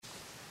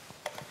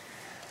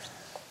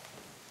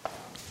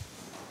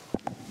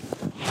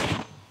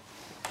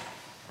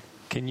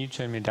Can you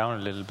turn me down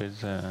a little bit?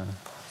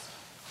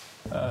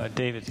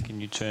 David,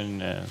 can you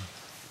turn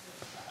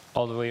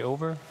all the way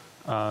over?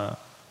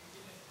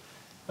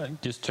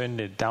 Just turn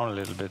it down a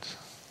little bit.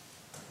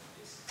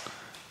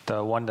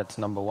 The one that's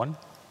number 1.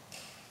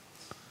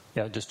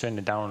 Yeah, just turn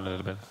it down a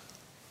little bit.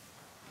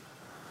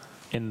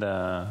 In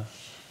the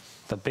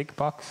big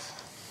box.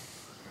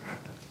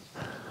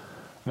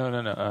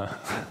 No.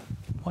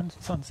 One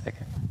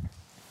second.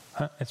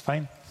 Huh? It's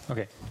fine?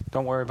 Okay.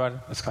 Don't worry about it.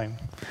 It's fine.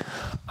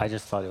 I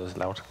just thought it was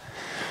loud.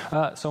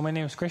 So my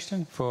name is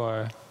Kristian.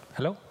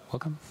 Hello,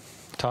 welcome.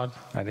 Todd,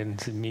 I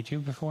didn't meet you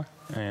before.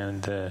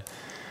 And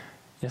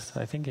yes,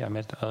 I think I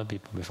met other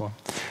people before.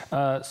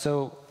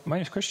 So my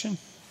name is Kristian.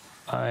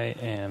 I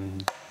am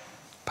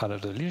part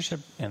of the leadership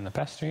and the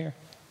pastor here.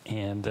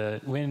 And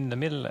we're in the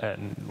middle,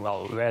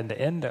 we're at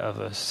the end of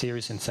a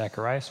series in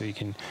Zechariah, so you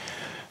can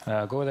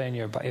go there in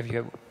your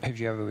if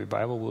you have a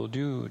Bible. We'll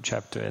do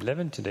chapter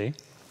 11 today.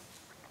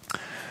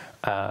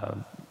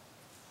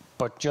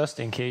 But just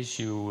in case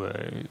you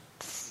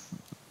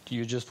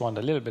just want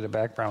a little bit of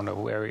background of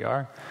where we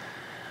are,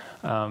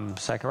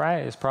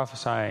 Zechariah is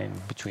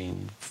prophesying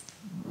between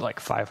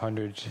like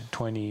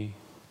 520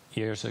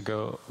 years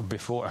ago,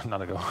 before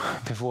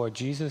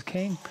Jesus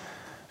came.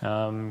 We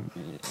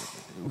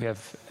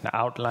have an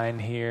outline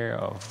here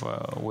of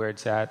where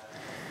it's at.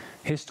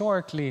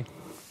 Historically,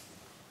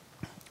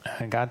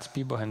 God's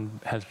people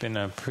has been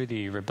a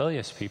pretty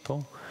rebellious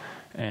people,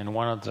 and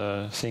one of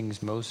the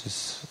things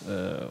Moses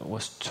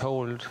was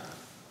told,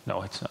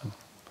 no, it's not,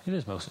 it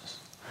is Moses,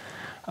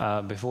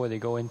 before they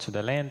go into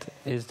the land,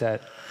 is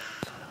that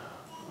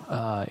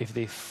if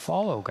they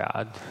follow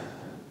God,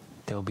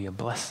 there will be a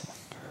blessing.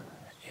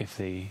 If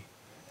they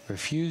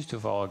refuse to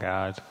follow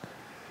God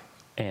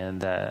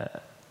and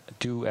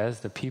do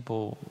as the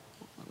people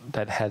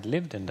that had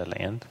lived in the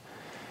land,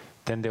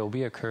 then there will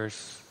be a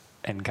curse,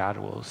 and God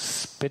will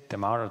spit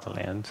them out of the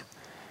land,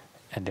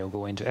 and they'll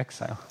go into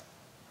exile.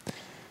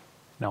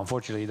 Now,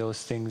 unfortunately,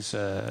 those things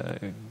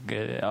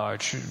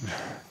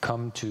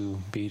come to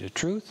be the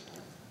truth,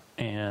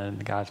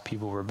 and God's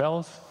people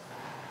rebels.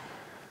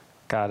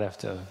 God,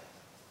 after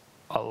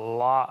a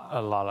lot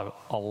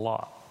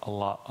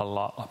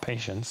of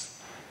patience,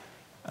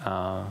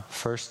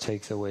 first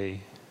takes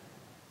away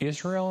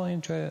Israel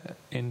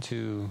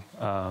into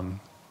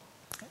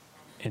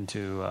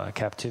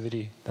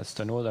captivity. That's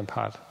the northern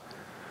part,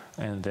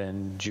 and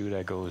then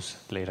Judah goes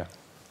later.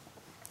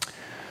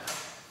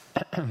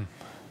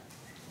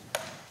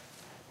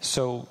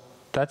 So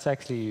that's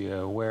actually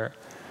where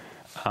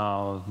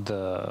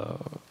the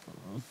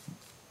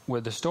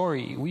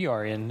story we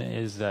are in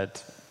is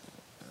that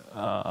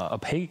a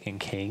pagan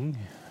king,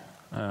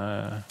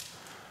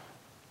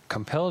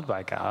 compelled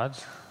by God,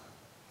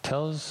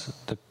 tells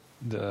the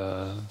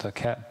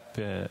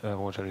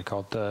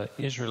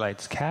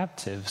Israelites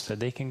captives that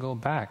they can go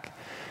back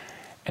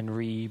and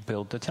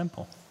rebuild the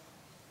temple.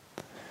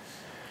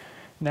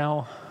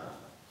 Now,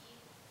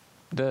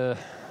 the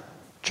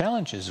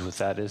challenges with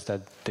that is that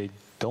they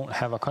don't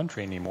have a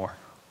country anymore,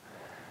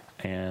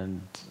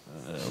 and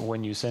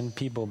when you send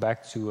people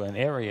back to an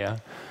area,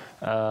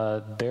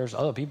 there's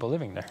other people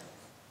living there,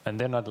 and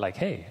they're not like,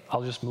 hey,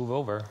 I'll just move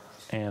over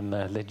and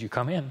let you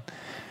come in.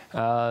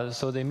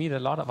 So they meet a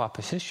lot of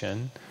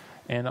opposition.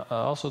 And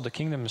also the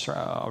kingdoms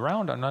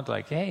around are not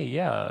like, hey,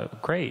 yeah,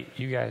 great,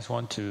 you guys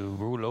want to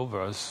rule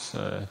over us.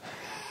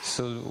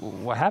 So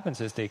what happens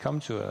is they come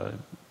to a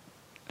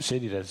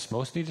city that's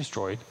mostly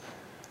destroyed,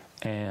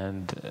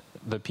 and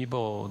the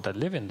people that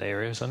live in the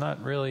areas are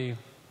not really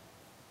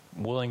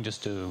willing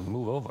just to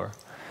move over.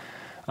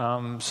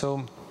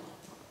 So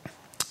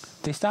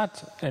they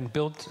start and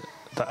build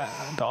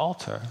the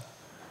altar.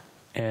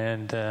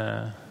 And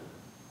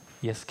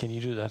yes, can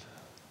you do that?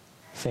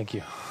 Thank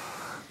you.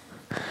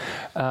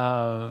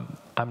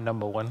 I'm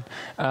number 1.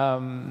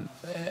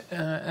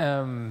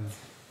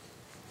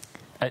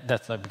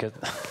 That's not because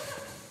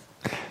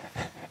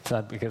it's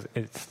not because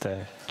it's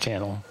the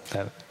channel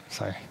that.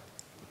 Sorry.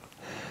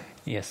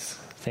 Yes.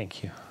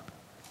 Thank you.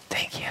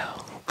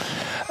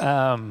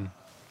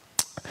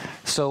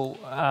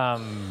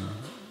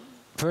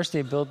 First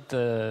they built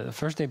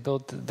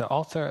the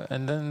altar,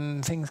 and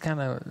then things kind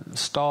of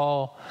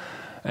stall.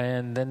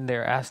 And then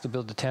they're asked to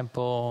build the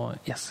temple.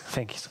 Yes,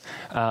 thank you.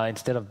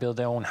 Instead of build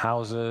their own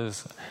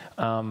houses,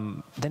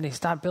 then they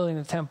start building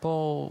the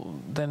temple.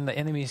 Then the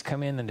enemies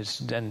come in and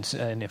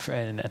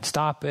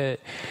stop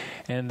it.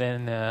 And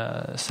then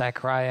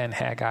Zechariah and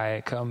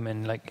Haggai come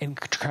and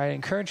try to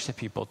encourage the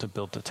people to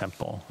build the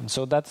temple. And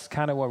so that's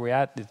kind of where we're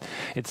at.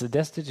 It's a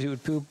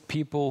destitute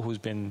people who's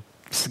been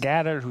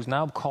scattered, who's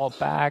now called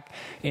back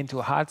into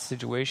a hot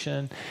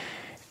situation.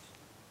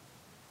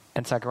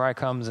 And Zechariah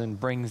comes and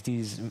brings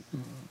these,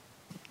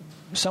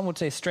 some would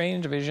say,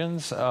 strange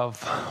visions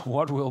of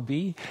what will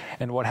be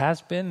and what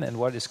has been and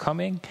what is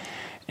coming.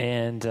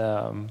 And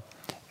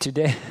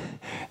today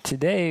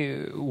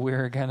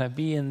we're going to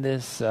be in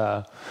this,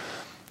 it's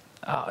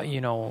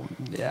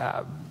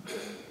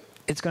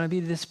going to be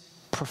this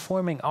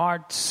performing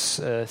arts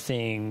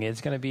thing.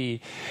 It's going to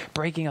be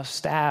breaking of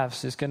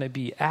staffs. It's going to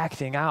be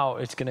acting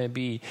out. It's going to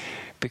be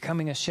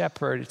becoming a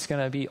shepherd. It's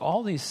going to be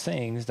all these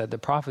things that the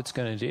prophet's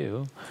going to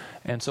do.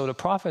 And so the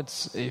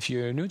prophets, if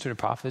you're new to the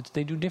prophets,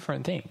 they do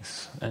different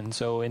things. And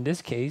so in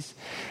this case,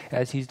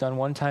 as he's done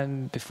one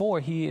time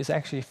before, he is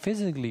actually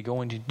physically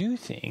going to do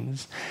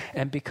things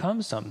and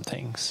become some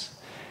things.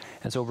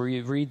 And so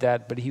we read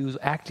that, but he was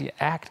actually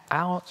act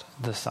out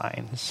the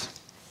signs.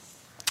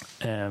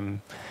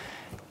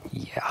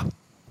 Yeah.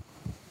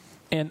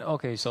 And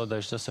okay, so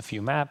there's just a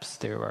few maps.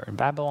 They were in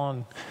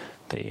Babylon.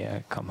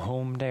 They come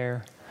home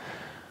there.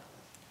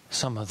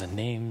 Some of the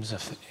names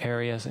of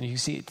areas, and you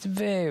see it's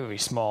very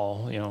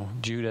small.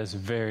 Judah is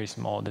very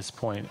small at this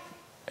point.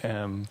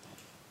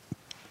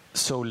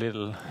 So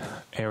little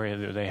area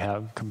that they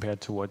have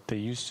compared to what they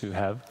used to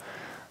have.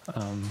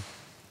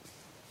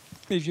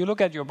 If you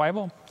look at your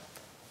Bible,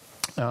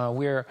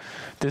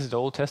 this is the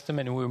Old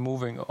Testament, and we're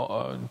moving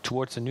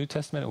towards the New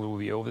Testament. We will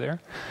be over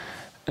there,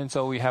 and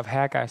so we have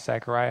Haggai,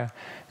 Zechariah,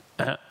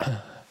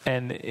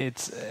 and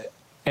it's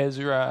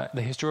Ezra.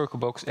 The historical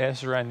books,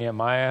 Ezra and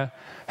Nehemiah,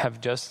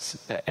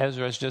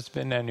 Ezra's just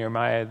been, and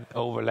Nehemiah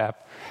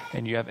overlap,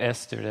 and you have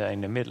Esther there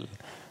in the middle.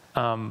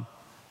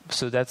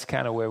 So that's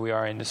kind of where we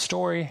are in the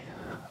story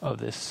of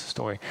this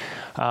story.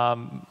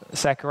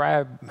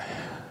 Zechariah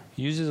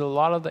uses a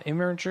lot of the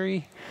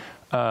imagery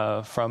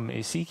from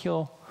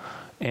Ezekiel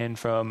and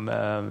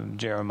from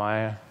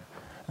Jeremiah.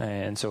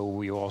 And so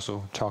we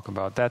also talk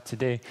about that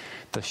today,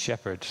 the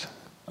shepherd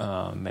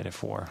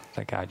metaphor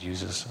that God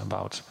uses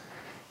about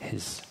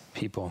his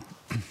people.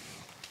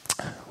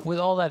 With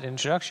all that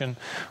introduction,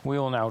 we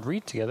will now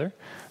read together.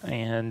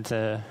 And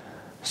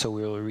so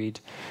we will read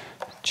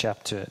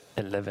chapter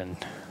 11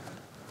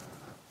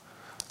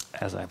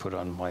 as I put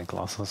on my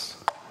glasses.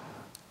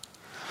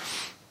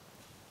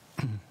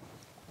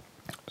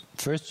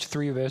 First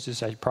 3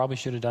 verses I probably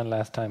should have done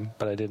last time,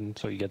 but I didn't,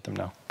 so you get them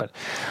now. But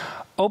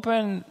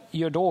open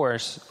your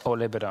doors, O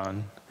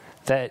Lebanon,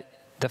 that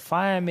the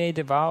fire may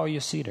devour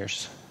your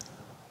cedars.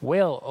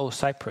 Wail, O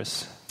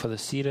cypress, for the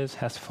cedars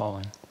has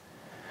fallen.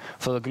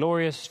 For the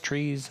glorious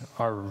trees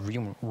are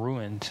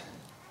ruined.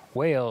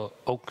 Wail,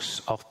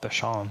 oaks of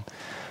Bashan,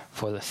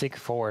 for the thick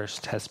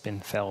forest has been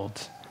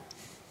felled.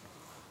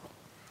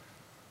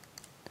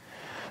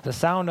 The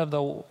sound of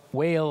the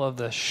wail of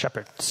the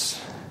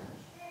shepherds,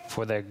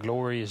 for their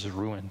glory is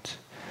ruined.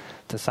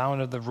 The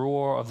sound of the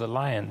roar of the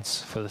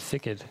lions, for the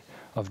thicket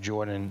of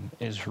Jordan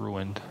is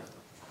ruined.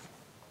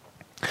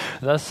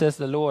 Thus says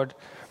the Lord,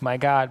 my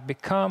God,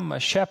 become a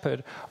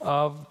shepherd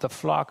of the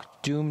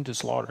flock doomed to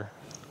slaughter.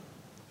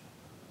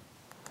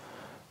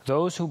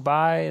 Those who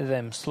buy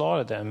them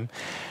slaughter them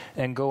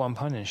and go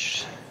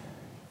unpunished.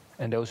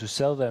 And those who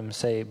sell them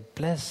say,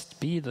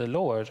 blessed be the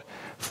Lord,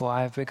 for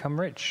I have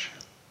become rich.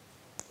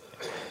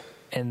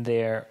 And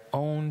their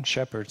own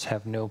shepherds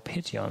have no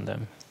pity on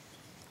them.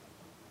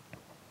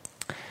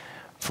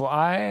 For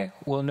I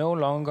will no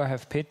longer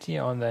have pity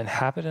on the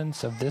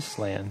inhabitants of this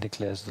land,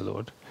 declares the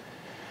Lord.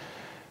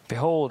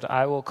 Behold,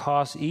 I will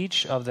cause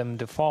each of them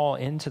to fall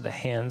into the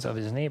hands of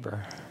his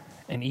neighbor,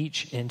 and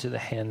each into the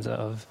hands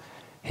of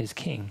his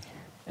king.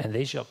 And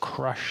they shall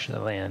crush the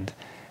land,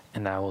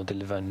 and I will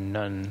deliver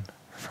none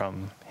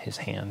from his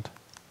hand.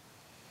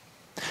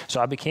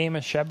 So I became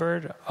a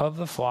shepherd of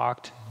the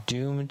flock,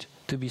 doomed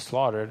to be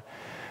slaughtered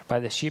by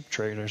the sheep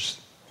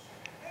traders.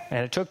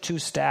 And I took 2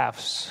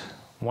 staffs,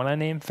 one I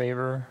named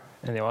Favor,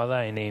 and the other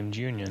I named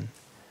Union.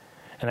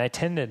 And I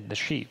tended the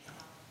sheep.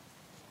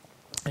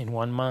 In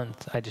 1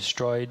 month I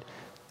destroyed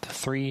the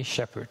 3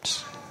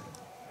 shepherds.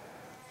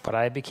 But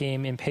I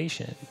became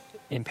impatient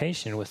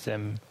with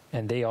them,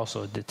 and they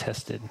also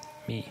detested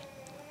me.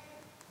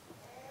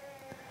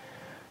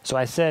 So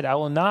I said, I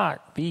will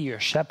not be your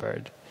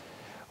shepherd.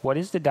 What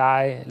is to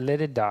die, let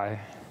it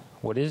die.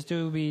 What is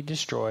to be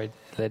destroyed,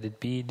 let it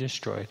be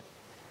destroyed.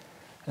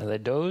 And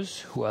let those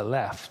who are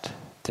left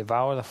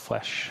devour the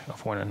flesh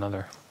of one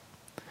another.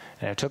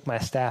 And I took my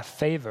staff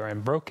Favor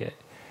and broke it,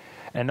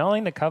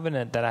 annulling the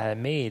covenant that I had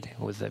made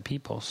with the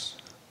peoples.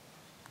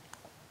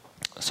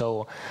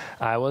 So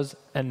it was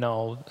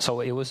annulled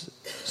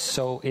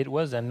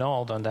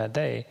on that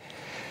day.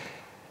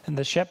 And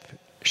the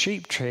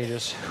sheep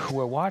traders who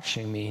were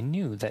watching me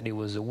knew that it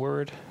was the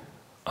word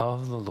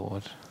of the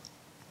Lord.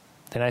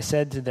 Then I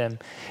said to them,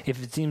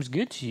 if it seems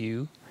good to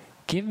you,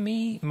 give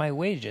me my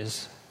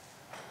wages,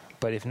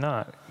 but if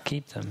not,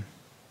 keep them.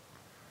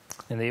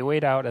 And they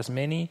weighed out as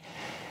my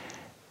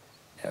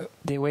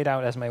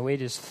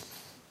wages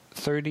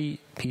 30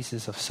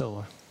 pieces of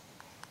silver.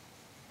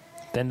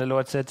 Then the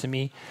Lord said to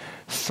me,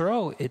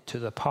 throw it to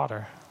the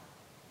potter.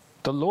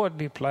 The Lord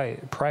be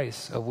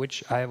price of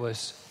which I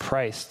was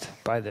priced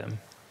by them.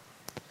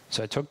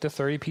 So I took the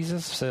 30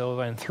 pieces of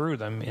silver and threw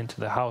them into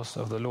the house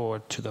of the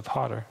Lord to the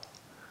potter.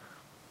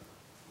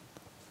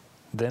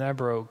 Then I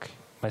broke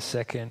my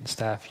second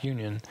staff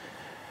union,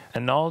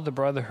 and annulled the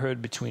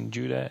brotherhood between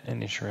Judah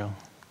and Israel.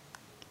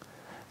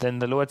 Then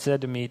the Lord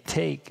said to me,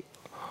 take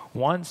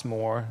once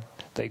more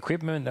the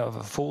equipment of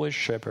a foolish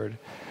shepherd,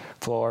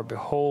 For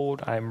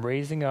behold, I am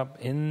raising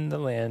up in the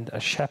land a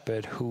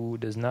shepherd who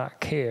does not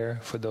care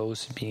for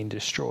those being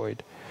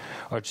destroyed,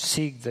 or to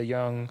seek the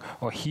young,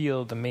 or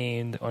heal the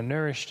maimed, or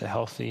nourish the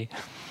healthy,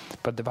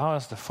 but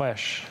devours the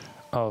flesh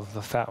of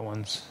the fat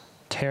ones,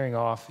 tearing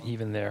off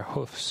even their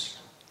hoofs.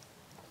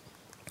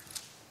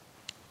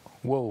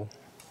 Woe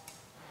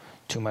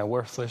to my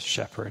worthless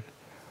shepherd!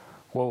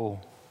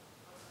 Woe,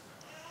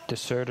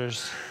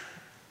 deserters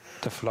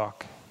the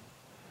flock!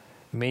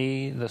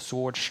 May the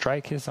sword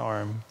strike his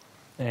arm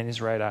and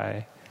his right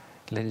eye.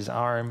 Let his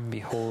arm be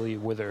wholly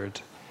withered,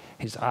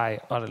 his eye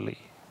utterly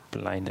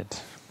blinded.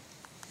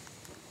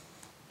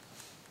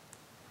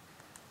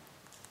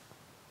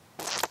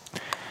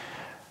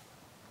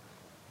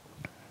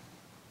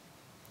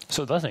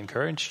 So thus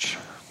encouraged,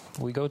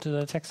 we go to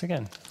the text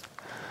again.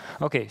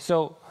 Okay,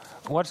 so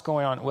what's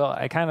going on? Well,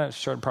 I kind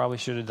of probably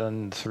should have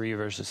done 3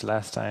 verses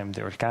last time.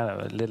 They were kind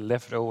of a little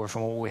left over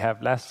from what we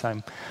have last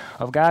time,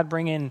 of God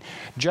bringing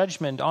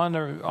judgment on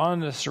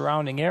the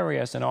surrounding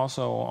areas and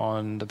also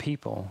on the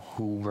people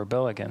who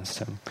rebel against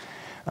Him.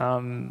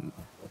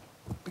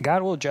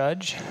 God will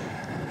judge,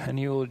 and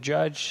He will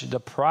judge the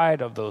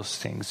pride of those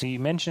things. He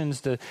mentions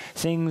the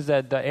things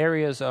that the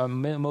areas are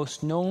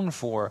most known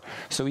for.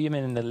 So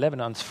even in the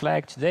Lebanon's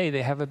flag today,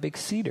 they have a big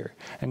cedar.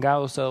 And God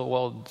will say,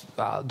 well,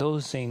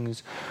 those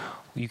things,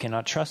 you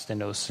cannot trust in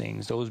those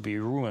things. Those will be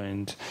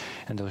ruined,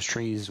 and those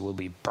trees will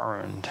be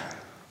burned.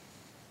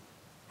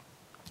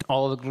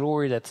 All the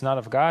glory that's not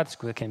of God's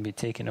can be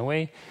taken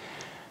away.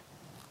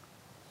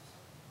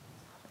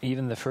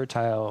 Even the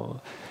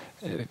fertile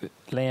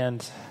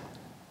land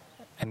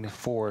and the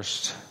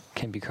forest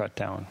can be cut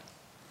down.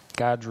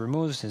 God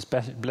removes His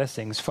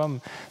blessings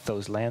from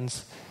those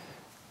lands.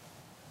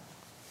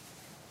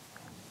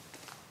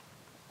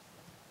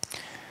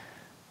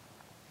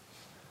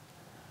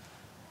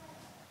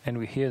 And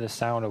we hear the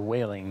sound of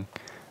wailing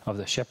of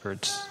the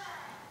shepherds.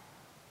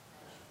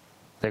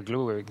 Their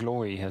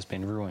glory has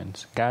been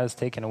ruined. God has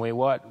taken away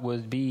what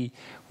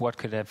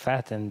could have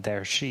fattened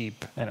their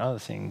sheep and other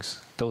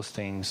things. Those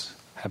things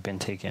have been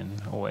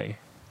taken away.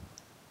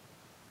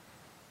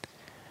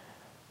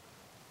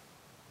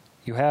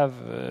 You have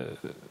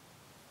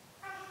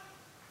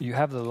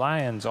the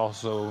lions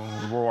also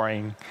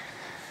roaring.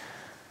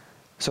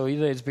 So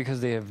either it's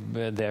because their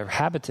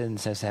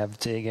inhabitants have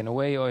taken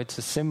away, or it's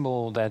a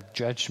symbol that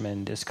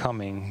judgment is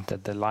coming,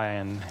 that the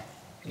lion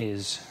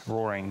is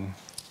roaring.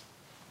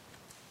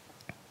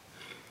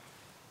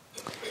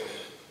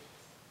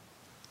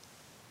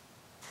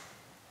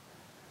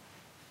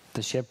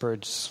 The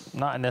shepherds,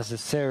 not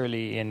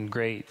necessarily in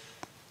great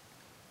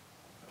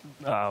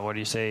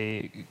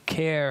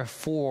care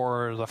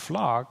for the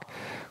flock,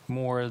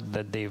 more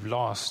that they've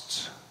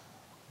lost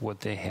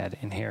what they had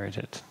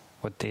inherited,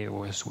 what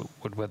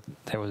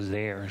was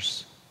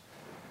theirs.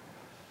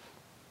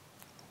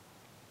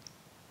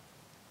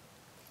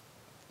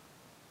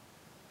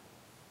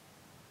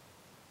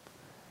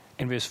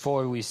 In verse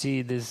 4, we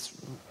see this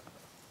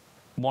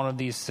one of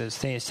these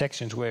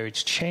sections where it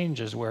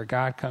changes, where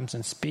God comes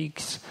and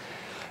speaks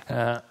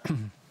to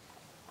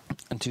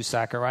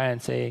Zechariah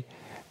and say,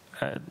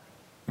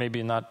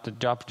 maybe not the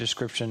job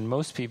description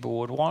most people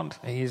would want.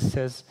 He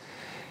says,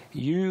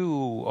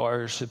 you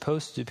are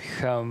supposed to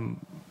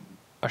become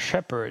a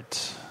shepherd.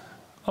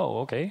 Oh,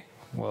 okay.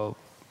 Well,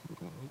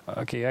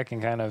 okay, I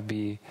can kind of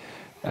be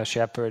a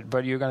shepherd,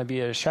 but you're going to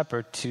be a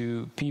shepherd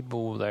to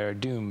people that are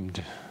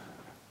doomed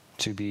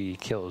to be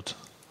killed,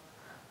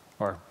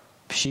 or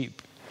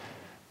sheep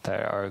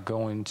that are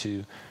going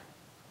to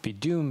be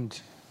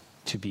doomed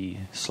to be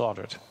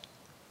slaughtered.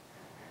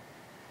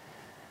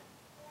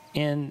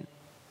 And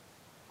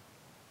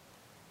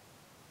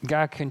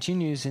God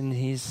continues and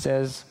He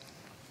says,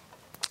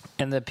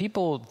 and the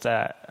people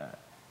that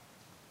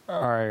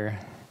are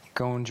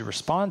going to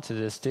respond to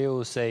this, they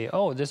will say,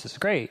 oh, this is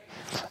great.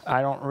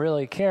 I don't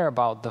really care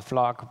about the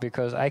flock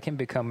because I can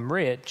become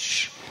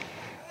rich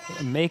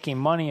making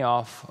money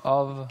off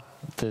of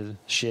the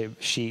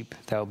sheep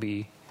that will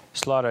be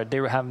slaughtered. They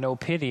will have no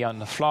pity on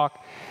the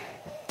flock.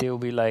 They will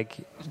be like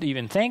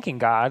even thanking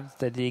God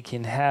that they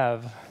can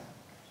have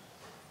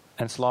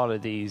and slaughter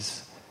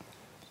these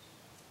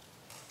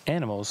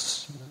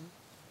animals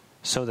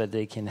so that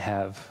they can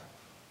have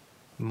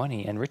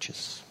money and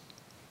riches.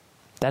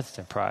 That's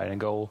their pride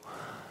and goal,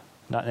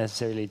 not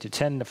necessarily to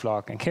tend the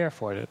flock and care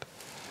for it.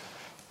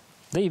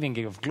 They even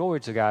give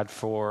glory to God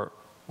for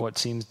what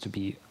seems to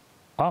be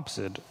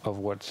opposite of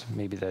what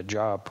maybe their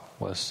job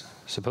was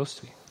supposed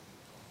to be.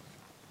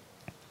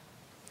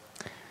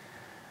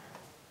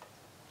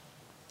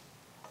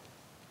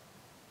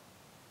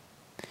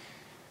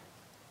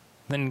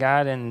 Then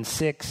God in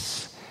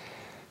 6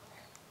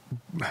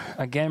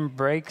 again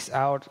breaks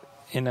out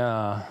in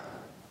a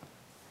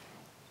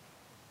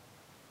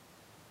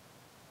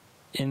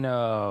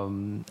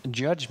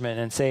judgment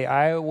and say,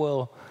 I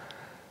will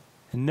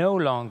no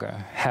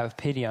longer have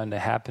pity on the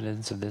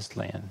inhabitants of this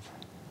land.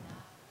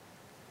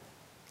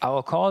 I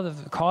will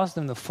cause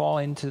them to fall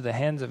into the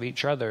hands of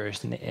each other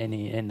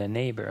and the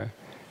neighbor,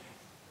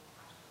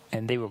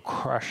 and they will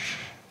crush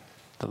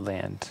the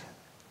land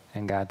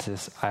And God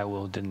says, I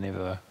will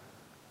deliver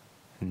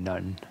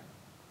none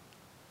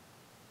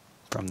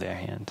from their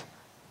hand.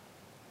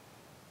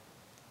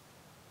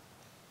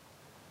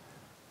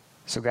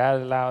 So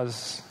God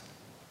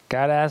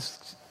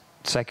asks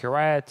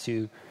Zechariah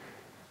to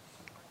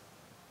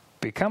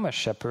become a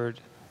shepherd,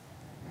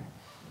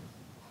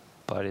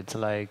 but it's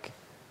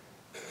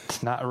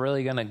not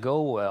really going to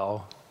go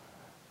well,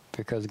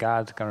 because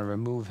God's going to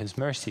remove his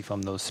mercy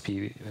from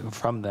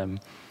from them,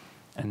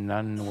 and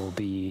none will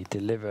be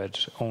delivered.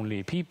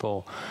 Only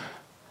people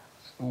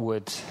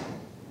would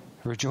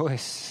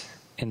rejoice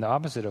in the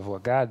opposite of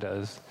what God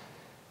does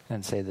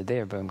and say that they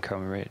have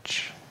become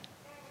rich.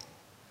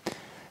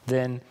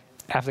 Then,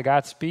 after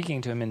God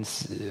speaking to him in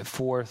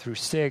 4 through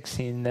 6,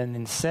 and then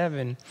in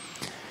 7,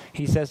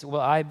 he says,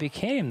 well, I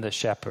became the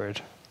shepherd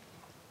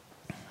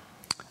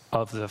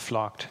of the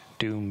flock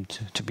doomed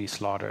to be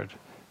slaughtered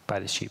by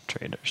the sheep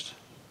traders.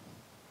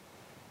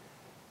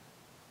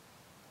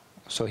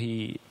 So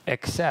he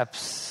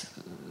accepts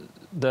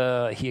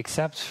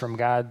from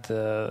God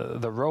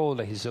the role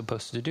that he's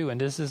supposed to do.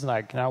 And this is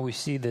now we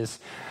see this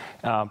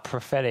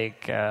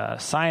prophetic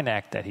sign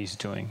act that he's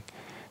doing.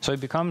 So he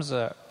becomes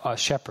a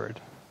shepherd.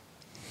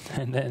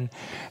 And then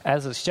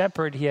as a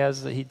shepherd,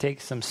 he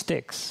takes some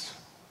sticks,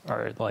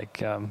 or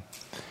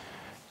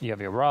you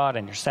have your rod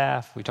and your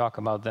staff. We talk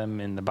about them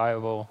in the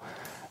Bible.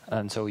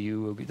 And so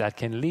that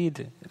can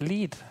lead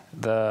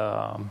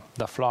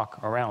the flock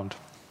around.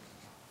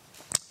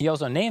 He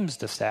also names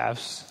the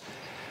staffs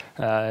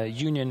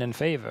Union and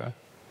Favor.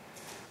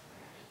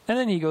 And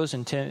then he goes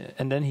in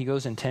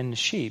 10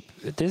 sheep.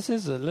 This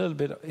is a little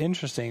bit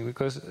interesting,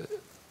 because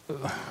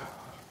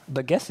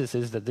the guess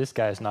is that this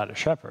guy is not a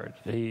shepherd.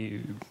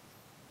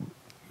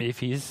 If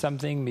he's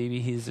something,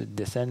 maybe he's a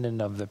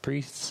descendant of the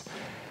priests.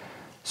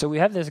 So we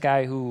have this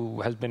guy who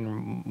has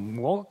been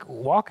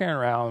walking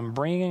around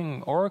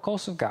bringing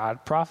oracles of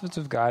God, prophets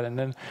of God, and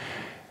then,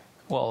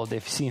 well,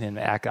 they've seen him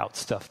act out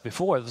stuff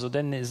before. So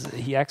then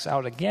he acts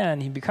out again.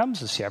 He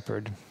becomes a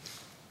shepherd.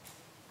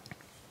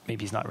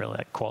 Maybe he's not really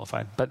that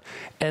qualified.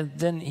 And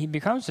then he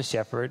becomes a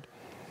shepherd.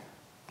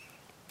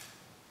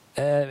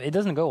 It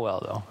doesn't go well,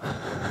 though.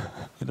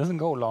 It doesn't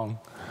go long.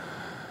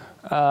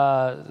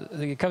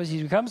 He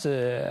becomes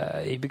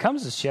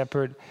a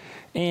shepherd,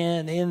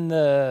 and in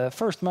the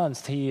first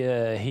month he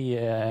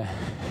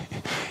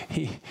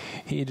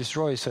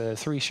destroys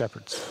 3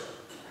 shepherds.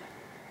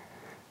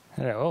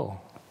 And oh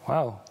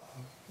wow,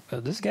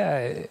 this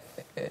guy,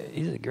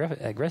 he's an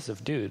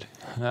aggressive dude.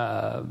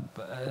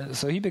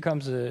 So he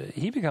becomes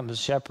a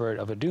shepherd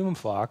of a doomed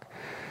flock.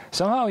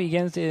 Somehow he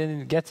gets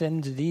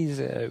into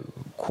these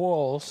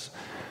quarrels,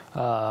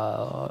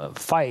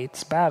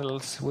 fights,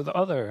 battles with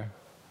other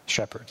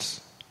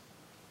shepherds,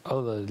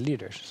 other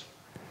leaders,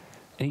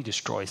 and he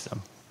destroys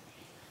them.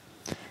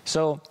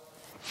 So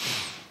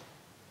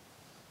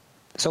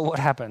what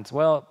happens?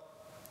 Well,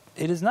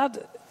 there's not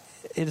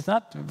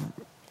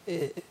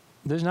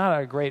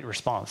a great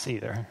response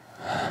either,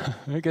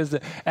 because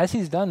as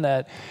he's done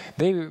that,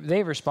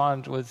 they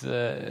respond with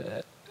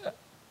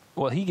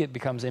he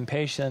becomes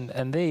impatient,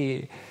 and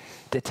they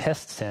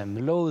detest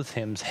him, loathe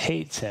him,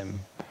 hates him.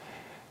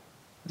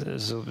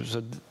 So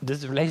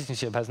this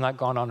relationship has not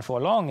gone on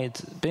for long. It's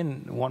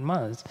been 1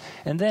 month.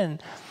 And then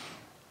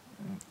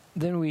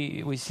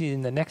we see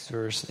in the next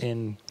verse,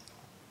 in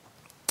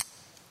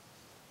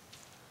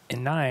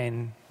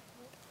 9,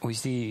 we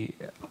see,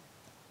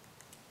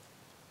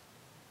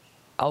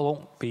 I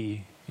won't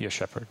be your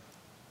shepherd.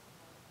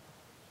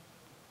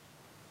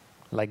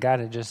 Like God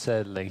had just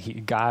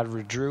said, God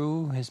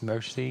withdrew his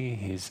mercy,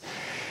 his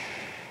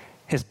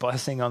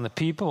blessing on the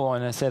people,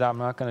 and I said, I'm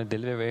not going to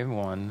deliver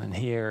everyone. And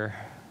here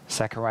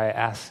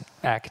Zechariah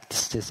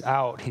acts this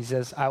out. He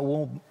says, I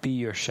won't be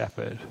your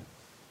shepherd.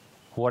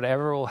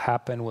 Whatever will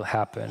happen, will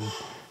happen.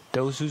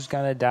 Those who's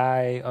going to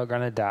die are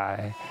going to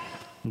die.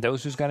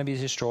 Those who's going to be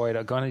destroyed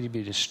are going to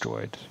be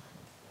destroyed.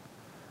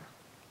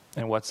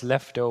 And what's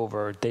left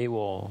over, they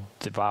will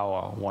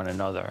devour one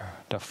another,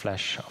 the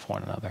flesh of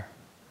one another.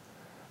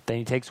 Then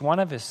he takes one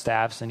of his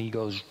staffs and he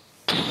goes,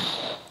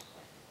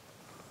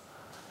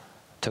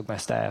 took my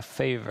staff,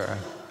 Favor,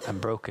 and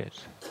broke it,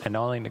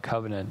 annulling the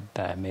covenant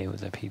that I made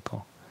with the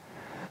people.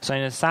 So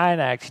in a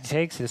sign act, he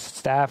takes his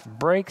staff,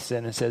 breaks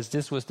it, and says,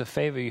 this was the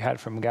favor you had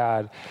from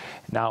God.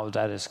 Now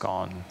that is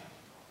gone.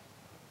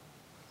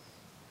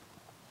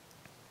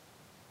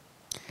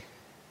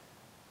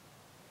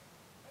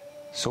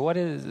 So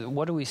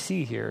what do we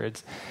see here?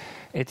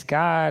 It's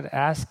God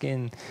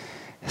asking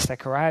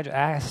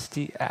Zechariah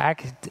to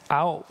act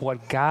out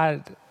what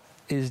God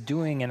is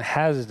doing and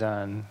has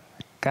done.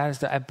 God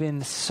said, I've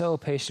been so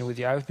patient with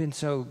you. I've been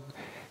so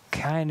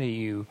kind to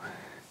you.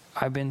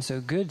 I've been so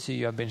good to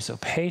you. I've been so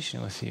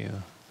patient with you.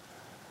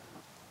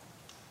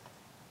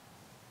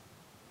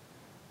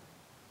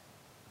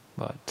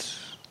 But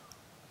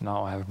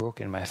now I have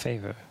broken my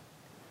favor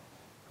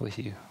with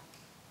you.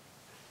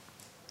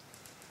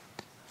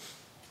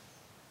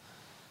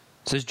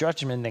 So this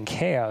judgment and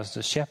chaos,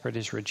 the shepherd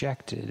is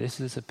rejected. This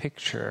is a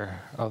picture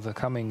of the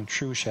coming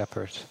true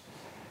shepherd.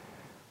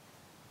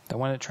 the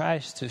one that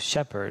tries to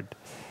shepherd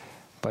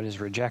but is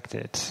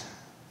rejected,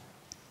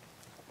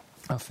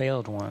 a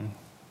failed one.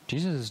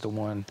 Jesus is the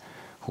one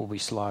who will be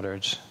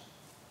slaughtered,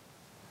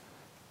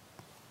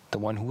 the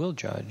one who will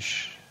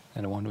judge,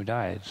 and the one who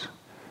died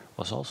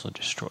was also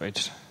destroyed.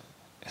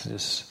 This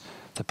is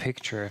the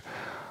picture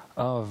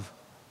of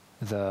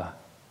the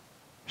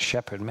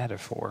shepherd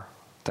metaphor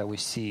that we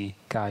see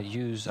God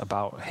use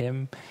about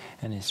him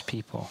and his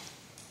people.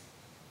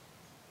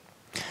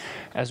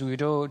 As we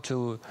go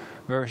to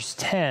verse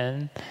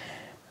 10,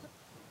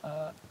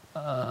 that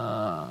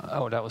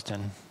was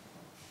 10.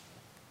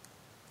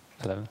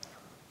 11.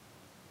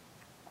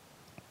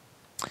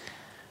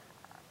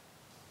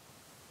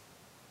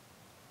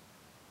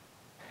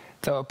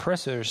 The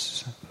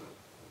oppressors,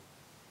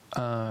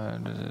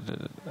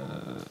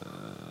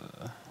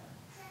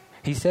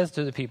 he says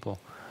to the people,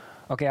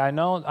 okay, I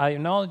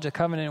acknowledge the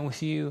covenant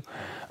with you,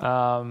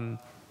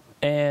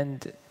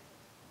 and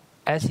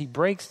as he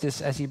breaks his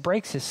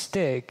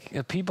stick,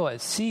 the people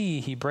at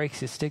sea, he breaks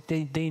his stick,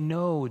 they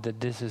know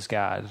that this is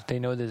God. They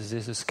know that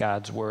this is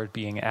God's word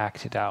being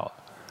acted out,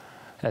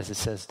 as it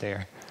says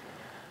there.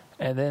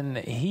 And then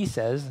he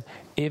says,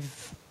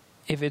 if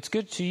it's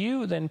good to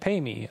you, then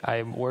pay me.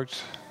 I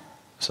worked,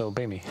 so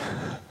pay me.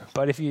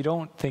 But if you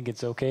don't think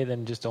it's okay,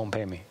 then just don't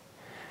pay me.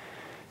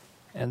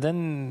 And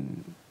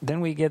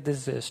then we get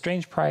this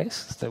strange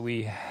price that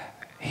we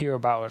hear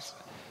about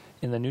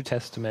in the New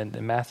Testament,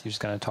 and Matthew's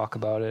going to talk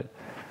about it.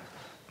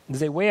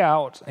 They weigh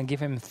out and give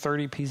him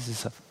 30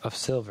 pieces of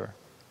silver.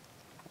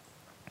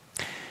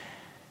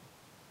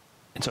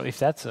 And so if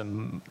that's a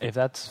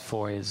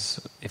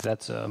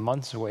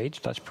month's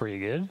wage, that's pretty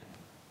good.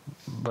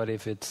 But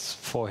if it's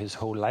for his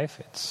whole life,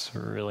 it's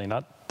really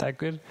not that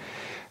good.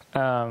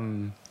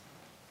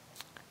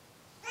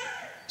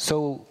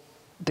 So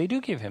they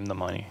do give him the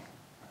money,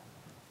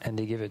 and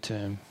they give it to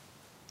him.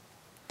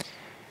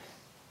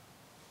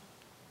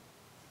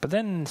 But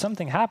then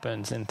something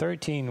happens in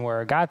 13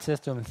 where God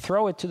says to him,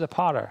 throw it to the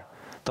potter,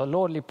 the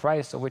lordly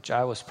price of which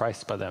I was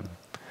priced by them.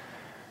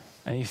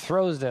 And he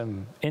throws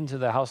them into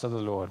the house of the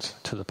Lord,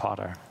 to the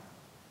potter.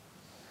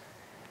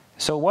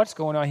 So what's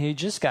going on? He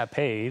just got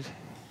paid.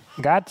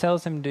 God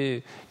tells him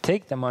to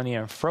take the money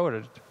and throw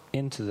it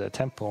into the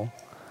temple.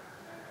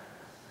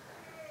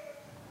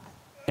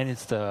 And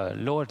it's the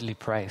lordly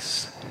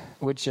price,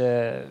 which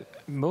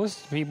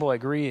most people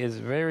agree is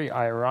very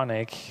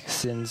ironic,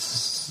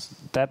 since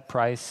that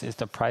price is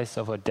the price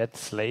of a dead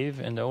slave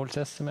in the Old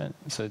Testament.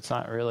 So it's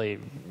not really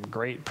a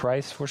great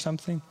price for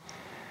something.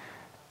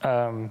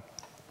 But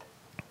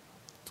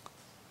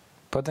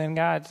then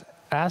God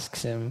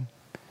asks him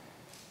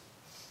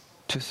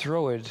to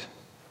throw it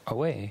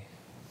away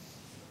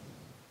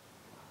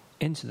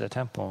into the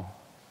temple.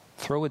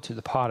 Throw it to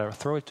the potter,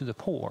 throw it to the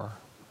poor.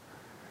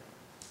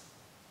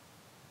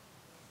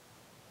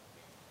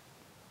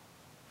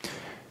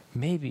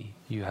 Maybe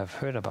you have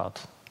heard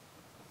about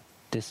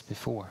this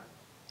before.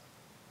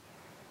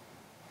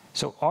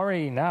 So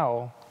already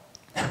now,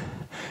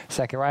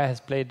 Zechariah has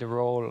played the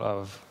role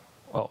of,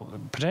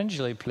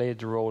 potentially played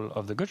the role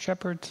of the good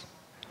shepherd,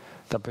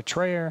 the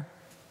betrayer,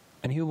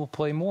 and he will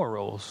play more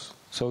roles.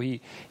 So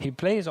he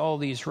plays all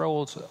these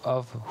roles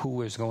of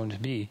who is going to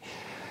be.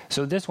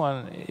 So this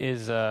one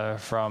is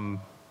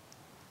from,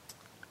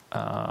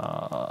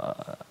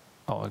 I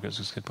guess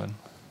it's a good one.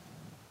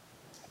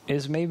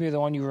 Is maybe the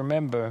one you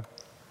remember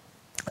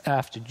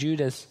after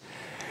Judas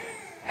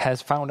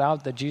has found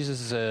out that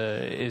Jesus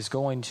is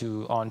going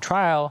to on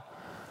trial.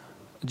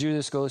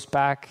 Judas goes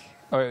back,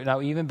 or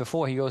now even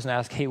before, he goes and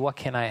asks, hey, what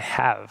can I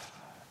have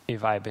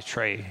if I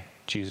betray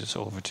Jesus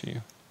over to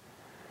you?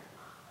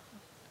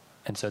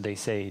 And so they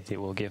say they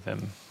will give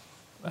him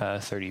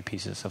 30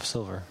 pieces of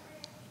silver.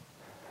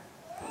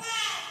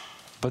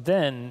 But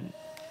then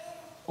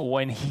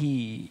when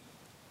he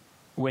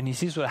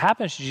sees what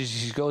happens to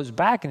Jesus, he goes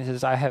back and he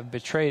says, I have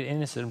betrayed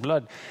innocent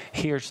blood.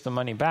 Here's the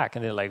money back.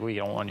 And they're like, we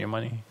don't want your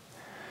money.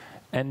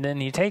 And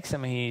then he takes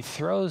them and he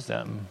throws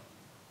them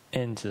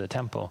into the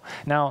temple.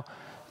 Now,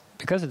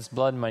 because it's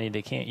blood money,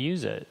 they can't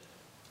use it.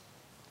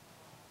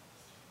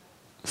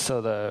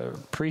 So the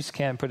priest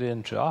can't put it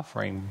into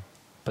offering,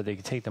 but they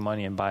can take the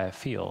money and buy a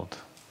field.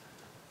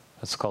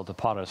 That's called the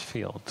potter's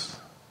field.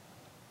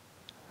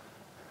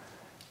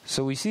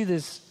 So we see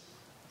this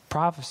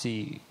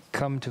prophecy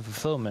come to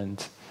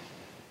fulfillment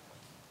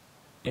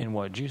in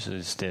what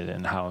Jesus did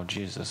and how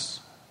Jesus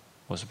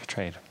was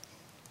betrayed.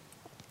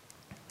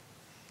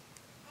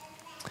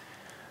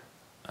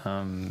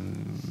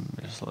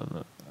 Just a little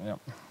bit. Yep.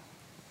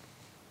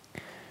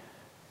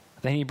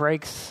 Then he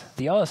breaks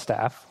the other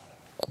staff,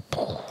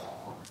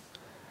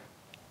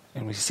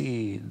 and we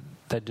see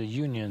that the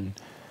union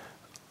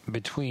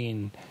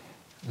between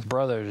the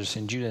brothers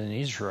in Judah and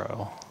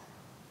Israel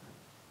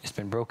has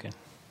been broken.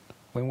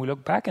 When we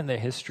look back in their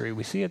history,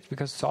 we see it's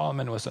because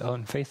Solomon was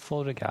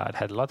unfaithful to God,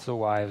 had lots of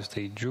wives,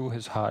 they drew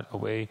his heart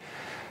away,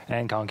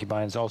 and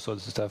concubines, all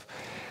sorts of stuff.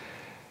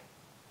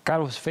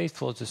 God was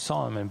faithful to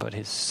Solomon, but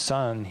his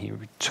son, he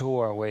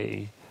tore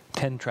away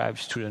 10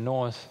 tribes to the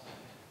north,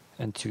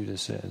 and to the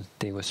south.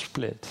 They were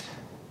split.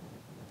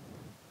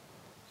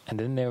 And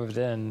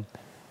then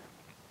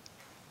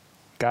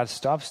God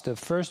stops the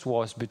first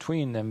wars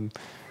between them,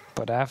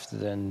 but after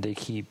then they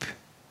keep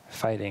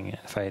fighting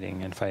and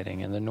fighting and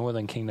fighting. And the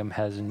northern kingdom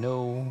has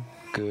no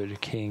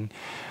good king,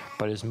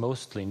 but is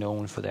mostly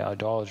known for their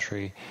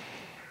idolatry.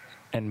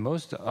 And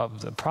most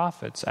of the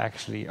prophets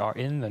actually are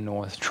in the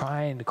north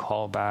trying to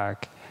call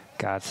back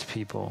God's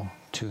people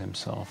to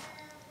himself.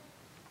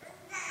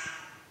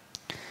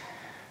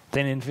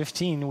 Then in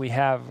 15 we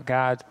have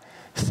God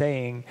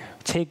saying,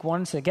 take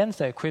once against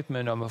the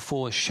equipment of a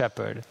foolish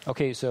shepherd.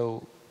 Okay,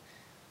 so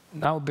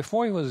now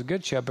before he was a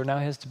good shepherd, now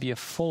he has to be a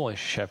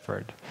foolish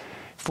shepherd.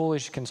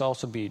 Foolish can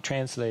also be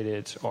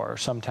translated, or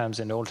sometimes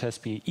in the Old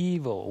Testament,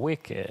 evil,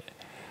 wicked,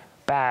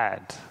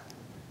 bad.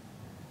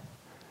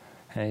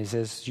 And he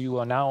says, you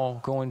are now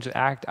going to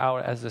act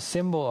out as a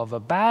symbol of a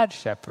bad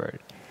shepherd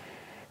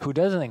who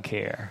doesn't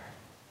care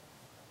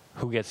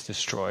who gets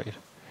destroyed,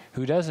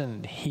 who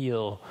doesn't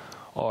heal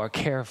or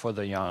care for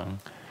the young,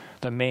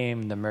 the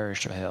maimed, the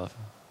nourished, or health.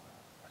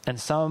 And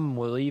some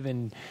will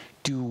even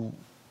do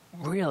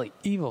really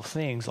evil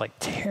things like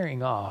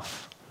tearing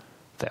off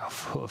their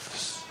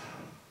hoofs.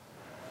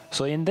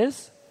 So in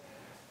this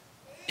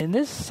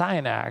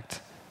sign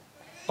act,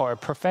 or a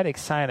prophetic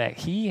sign act,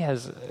 he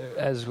has,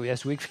 as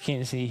we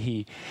can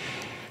see,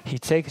 he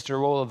takes the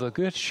role of the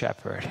good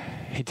shepherd.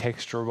 He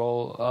takes the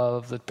role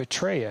of the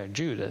betrayer,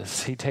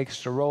 Judas. He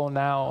takes the role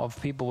now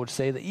of, people would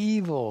say, the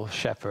evil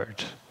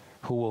shepherd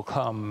who will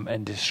come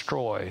and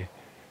destroy.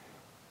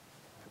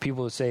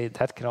 People would say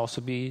that can also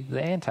be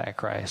the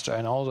Antichrist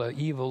and all the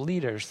evil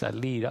leaders that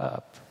lead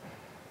up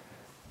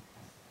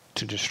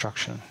to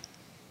destruction.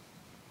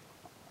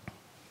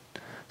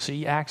 So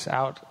he acts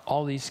out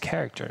all these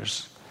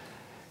characters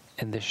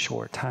in this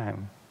short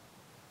time,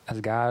 as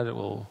God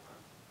will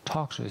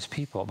talk to his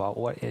people about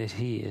what it is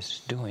he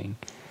is doing.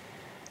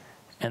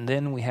 And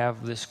then we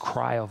have this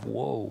cry of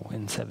woe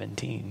in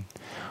 17,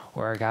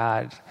 where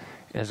God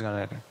is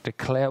going to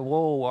declare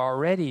woe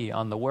already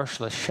on the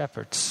worthless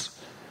shepherds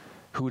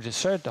who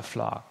desert the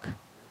flock.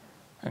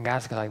 And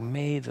God's going to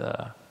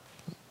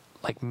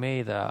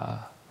may the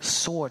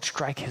sword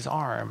strike his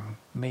arm,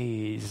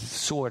 may his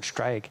sword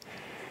strike,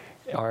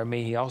 or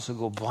may he also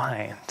go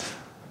blind.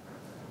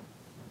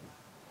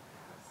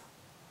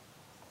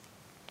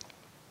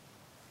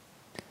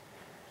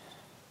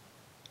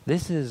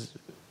 This is,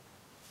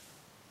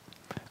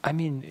 I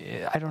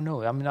don't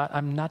know.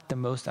 I'm not the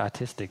most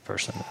artistic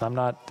person.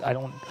 I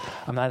don't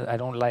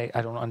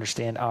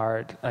understand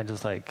art. I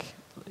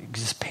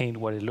just paint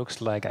what it looks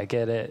like. I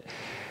get it.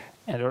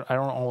 And I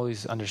don't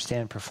always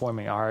understand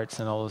performing arts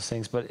and all those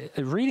things. But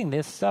reading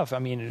this stuff,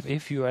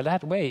 if you are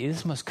that way,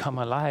 this must come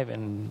alive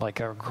in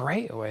like a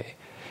great way.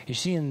 You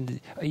see,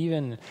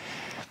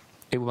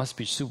 it must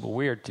be super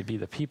weird to be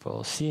the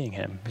people seeing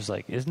him. It's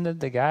like, isn't it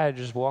the guy who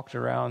just walked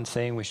around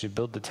saying we should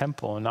build the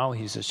temple, and now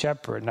he's a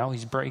shepherd, now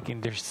he's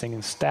they're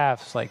singing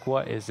staffs. Like,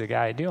 what is the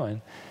guy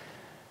doing?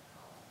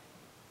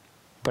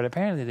 But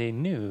apparently they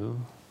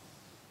knew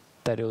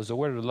that it was the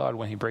word of the Lord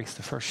when he breaks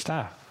the first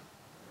staff.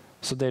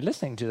 So they're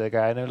listening to the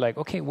guy, and they're like,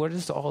 okay, what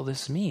does all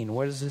this mean?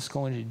 What is this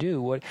going to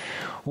do?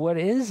 What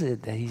is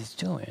it that he's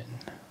doing?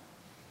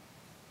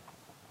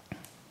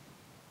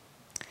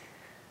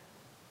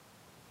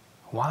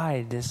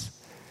 Why this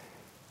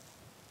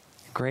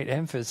great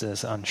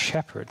emphasis on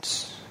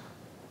shepherds?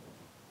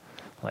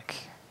 Like,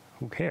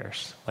 who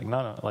cares? I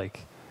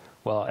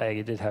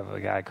did have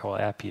a guy called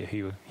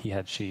Appia. He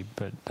had sheep,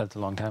 but that's a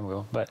long time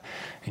ago.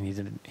 And he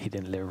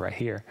didn't live right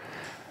here.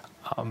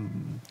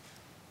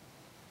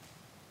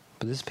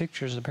 But this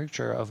picture is a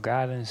picture of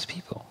God and his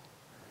people.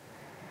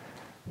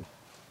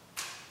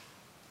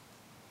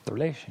 The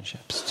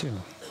relationships too.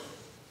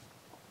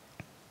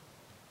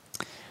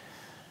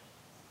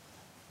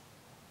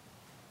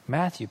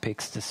 Matthew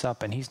picks this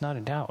up, and he's not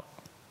in doubt.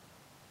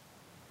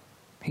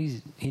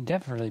 He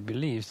definitely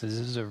believes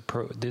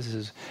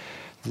this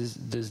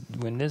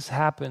when this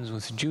happens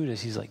with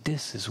Judas, he's like,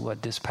 this is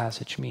what this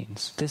passage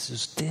means. This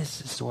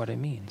is what it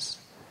means.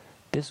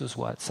 This is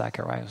what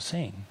Zechariah was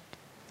saying.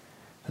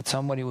 That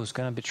somebody was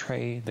going to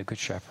betray the good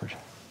shepherd.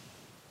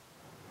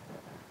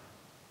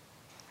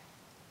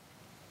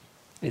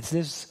 It's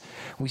this,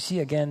 we see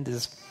again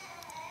this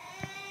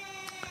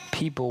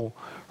people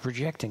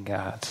rejecting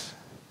God.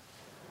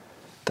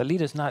 The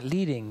leader's not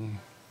leading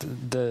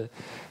the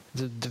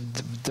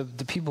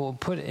people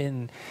put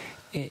in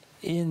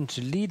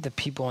to lead the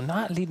people,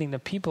 not leading the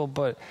people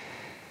but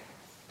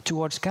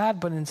towards God,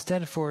 but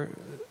instead for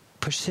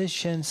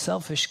position,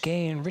 selfish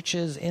gain,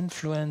 riches,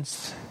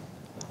 influence,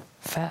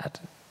 fat,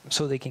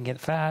 so they can get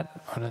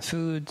fat on the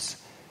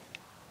foods.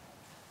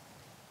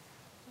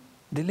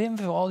 They live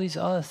for all these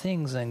other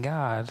things than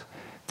God.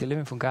 They're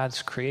living for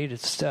God's created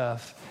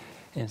stuff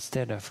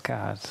instead of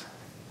God.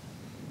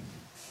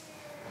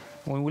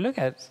 When we look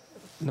at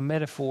the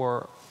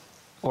metaphor,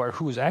 or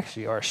who's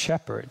actually our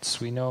shepherds,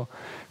 we know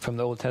from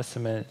the Old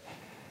Testament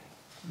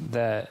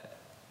that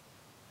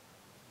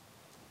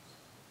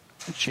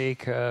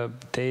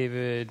Jacob,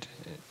 David,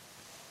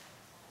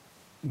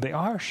 they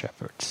are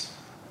shepherds.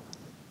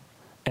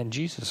 and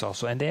Jesus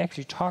also. And they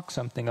actually talk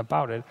something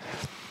about it.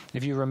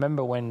 If you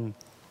remember when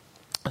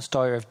the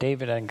story of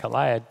David and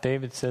Goliath,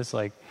 David says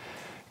like,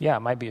 yeah, I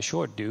might be a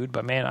short dude,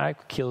 but man, I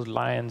killed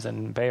lions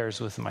and bears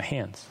with my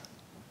hands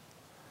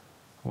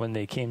when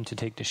they came to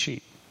take the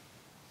sheep.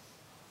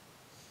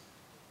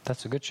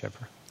 That's a good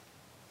shepherd.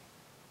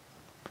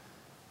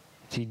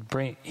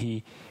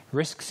 He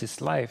risks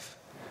his life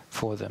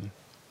for them.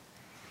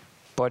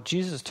 But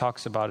Jesus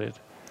talks about it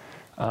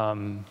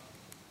in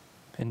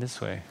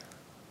this way.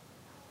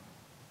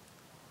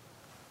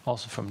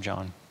 Also from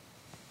John.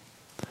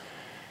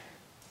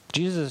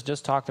 Jesus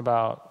just talked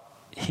about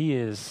he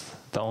is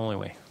the only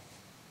way.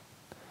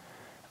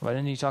 But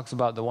then he talks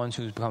about the ones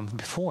who've come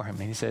before him.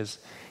 And he says,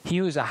 he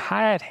who is a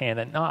hired hand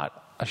and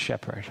not a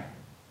shepherd,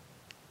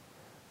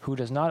 who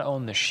does not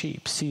own the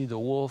sheep, see the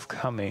wolf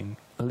coming,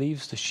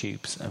 leaves the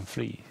sheep and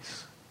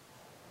flees.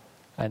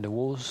 And the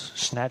wolf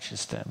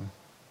snatches them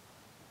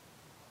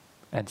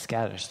and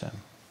scatters them.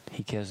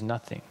 He cares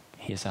nothing.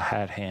 He is a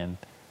hired hand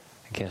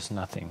and cares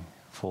nothing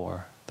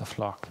for the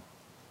flock.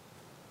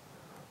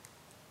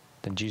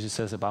 Then Jesus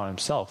says about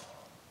himself,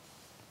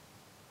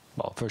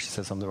 well, first he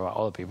says something about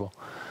other people.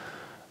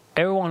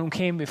 Everyone who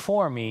came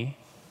before me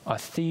are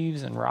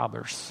thieves and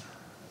robbers.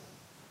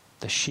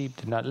 The sheep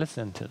did not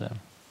listen to them.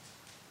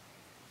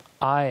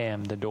 I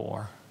am the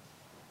door.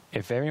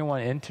 If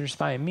anyone enters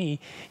by me,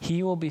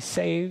 he will be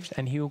saved,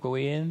 and he will go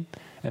in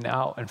and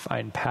out and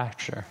find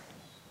pasture.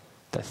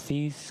 The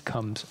thief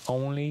comes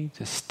only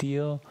to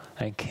steal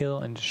and kill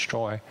and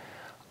destroy.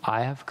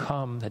 I have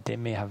come that they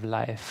may have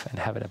life and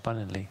have it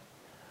abundantly.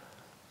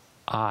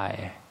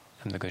 I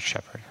am the good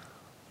shepherd.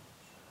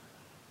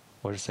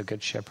 What does the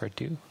good shepherd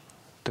do?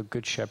 The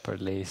good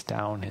shepherd lays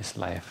down his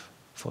life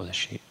for the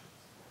sheep.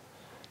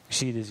 You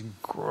see this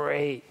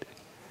great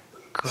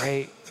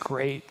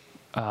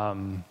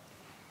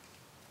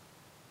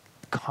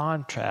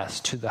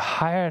contrast to the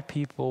hired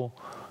people.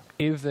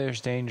 If there's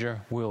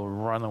danger, will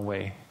run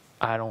away.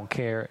 I don't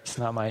care. It's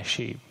not my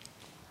sheep.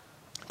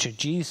 To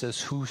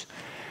Jesus,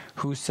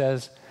 who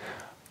says,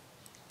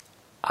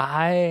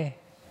 I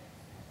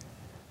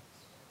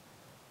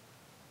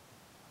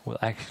will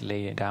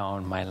actually lay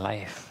down my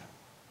life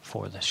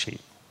for the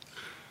sheep.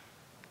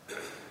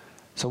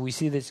 So we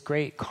see this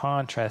great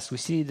contrast. We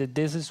see that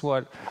this is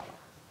what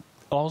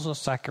also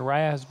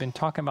Zechariah has been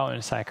talking about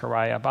in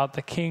Zechariah, about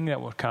the king that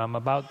will come,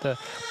 about the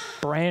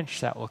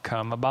branch that will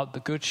come, about the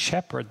good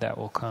shepherd that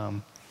will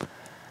come.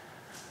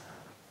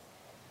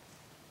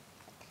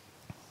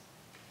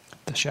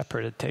 The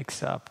shepherd that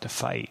takes up the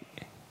fight,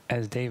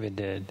 as David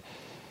did,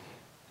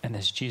 and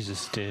as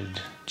Jesus did.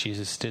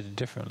 Jesus did it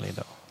differently,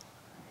 though.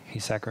 He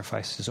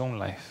sacrificed his own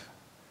life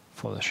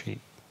for the sheep.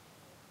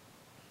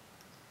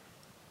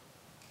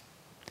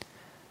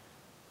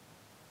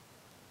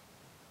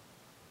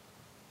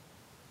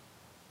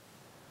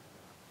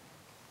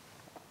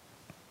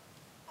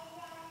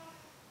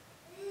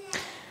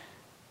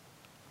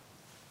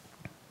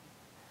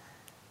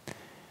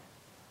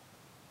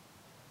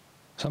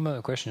 Some of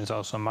the questions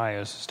also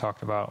Myers has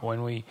talked about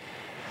when we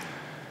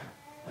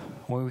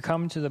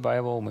come to the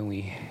Bible, when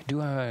we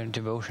do our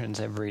devotions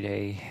every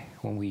day,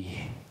 when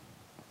we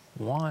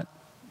first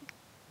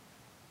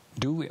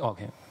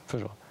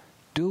of all,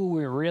 do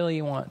we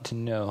really want to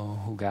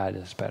know who God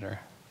is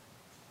better?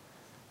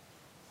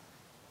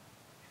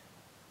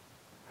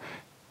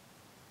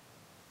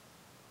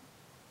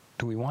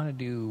 Do we want to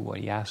do what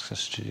he asks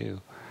us to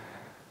do?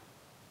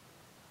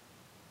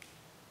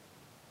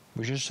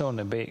 We're just showing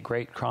a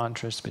great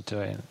contrast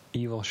between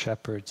evil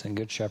shepherds and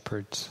good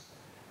shepherds.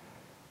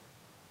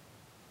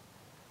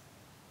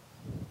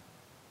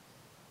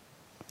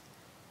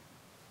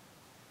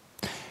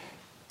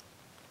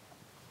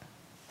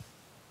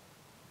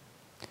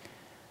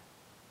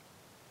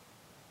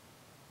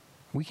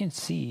 We can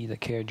see the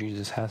care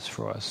Jesus has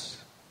for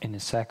us in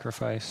his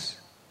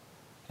sacrifice,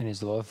 in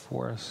his love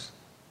for us.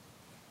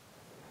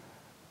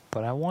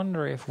 But I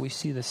wonder if we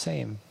see the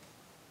same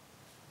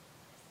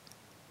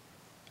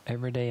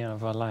every day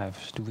of our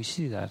lives. Do we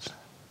see that?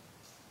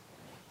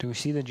 Do we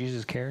see that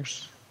Jesus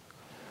cares?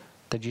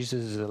 That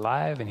Jesus is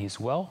alive and he's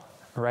well,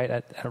 right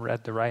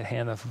at the right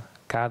hand of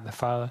God the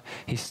Father?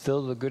 He's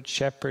still the good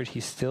shepherd.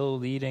 He's still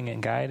leading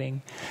and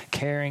guiding,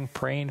 caring,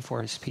 praying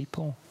for his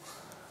people.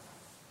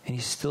 And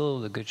he's still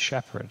the good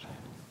shepherd.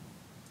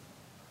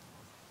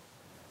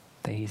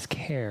 That he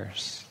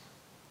cares,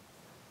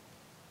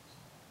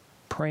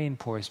 praying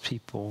for his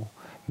people,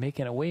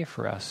 making a way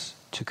for us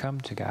to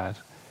come to God,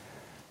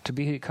 to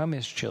become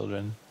his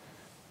children,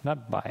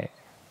 not by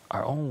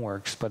our own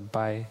works, but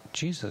by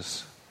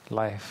Jesus'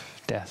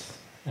 life,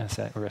 death, and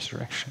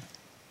resurrection.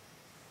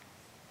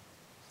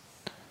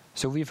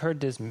 So we've heard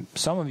this,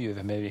 some of you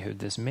have maybe heard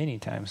this many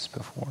times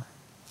before.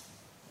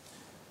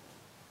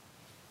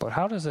 But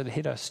how does it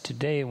hit us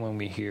today when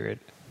we hear it?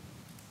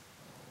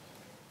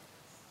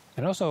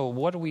 And also,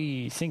 what do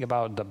we think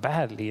about the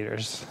bad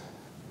leaders?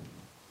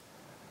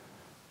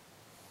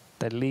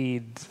 that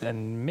lead,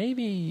 and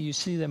maybe you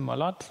see them a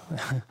lot.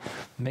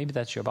 Maybe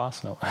that's your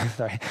boss. No,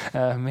 sorry.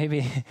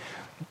 Maybe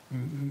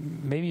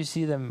you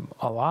see them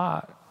a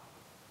lot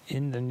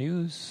in the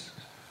news.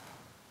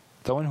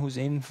 The one who's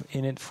in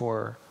it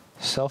for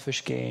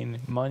selfish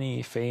gain,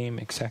 money, fame,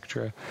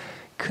 etc.,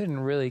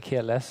 couldn't really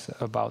care less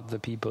about the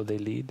people they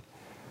lead.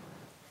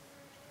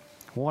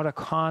 What a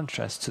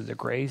contrast to the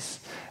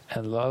grace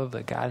and love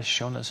that God has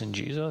shown us in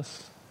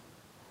Jesus.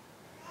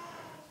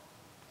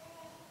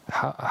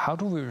 How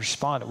do we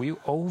respond? Are we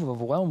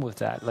overwhelmed with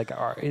that? Like,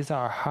 is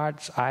our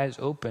heart's eyes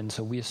open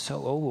so we're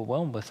so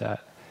overwhelmed with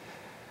that?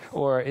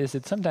 Or is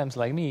it sometimes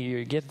like me,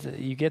 you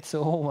get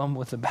so overwhelmed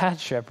with the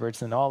bad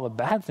shepherds and all the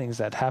bad things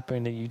that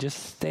happen that you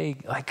just stay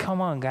like, come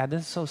on, God,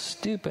 this is so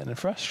stupid and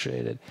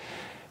frustrated.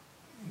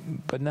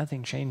 But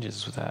nothing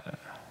changes with that.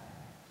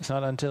 It's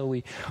not until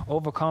we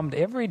overcome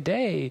every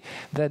day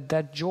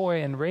that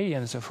joy and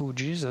radiance of who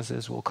Jesus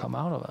is will come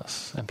out of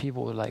us. And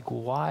people are like,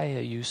 why are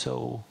you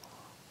so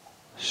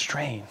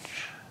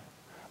strange?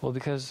 Well,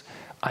 because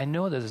I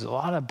know there's a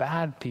lot of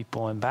bad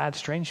people and bad,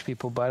 strange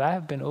people, but I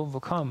have been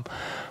overcome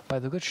by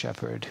the Good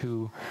Shepherd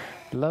who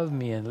loved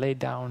me and laid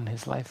down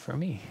his life for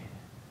me.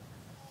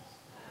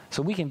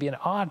 So we can be an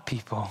odd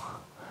people,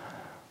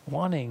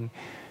 wanting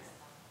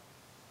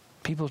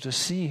people to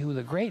see who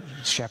the great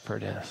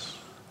shepherd is,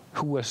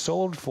 who was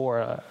sold for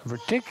a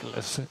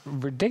ridiculous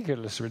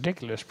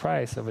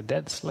price of a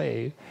dead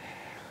slave,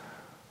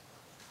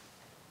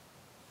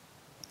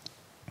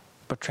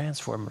 but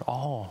transformed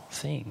all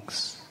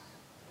things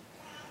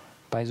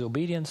by his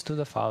obedience to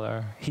the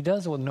Father. He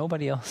does what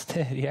nobody else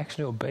did. He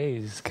actually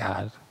obeys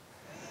God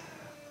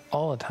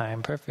all the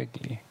time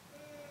perfectly.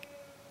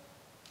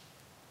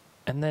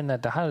 And then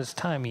at the hardest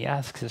time, he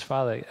asks his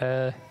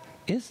Father,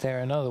 is there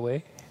another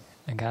way?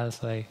 And God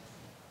is like,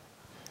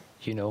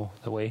 you know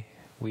the way.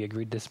 We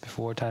agreed this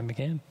before time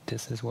began.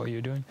 This is what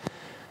you're doing.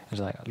 He's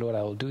like, Lord,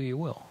 I will do your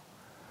will.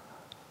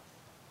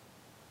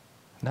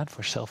 Not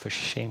for selfish,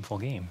 shameful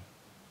gain.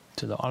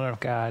 To the honor of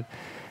God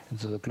and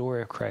to the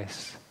glory of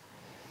Christ.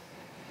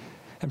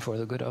 And for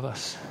the good of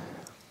us.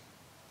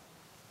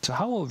 So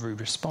how will we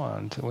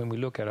respond when we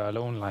look at our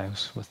own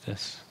lives with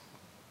this?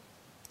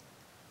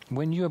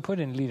 When you are put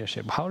in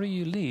leadership, how do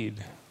you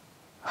lead?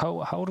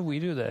 How do we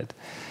do that?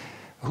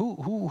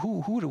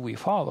 Who do we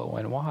follow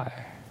and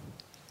why?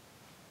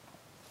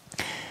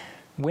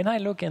 When I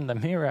look in the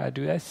mirror,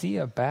 do I see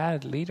a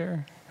bad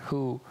leader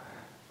who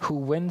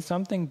when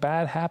something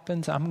bad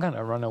happens, I'm going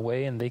to run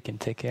away and they can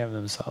take care of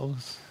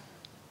themselves?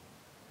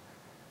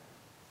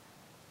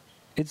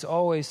 It's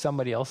always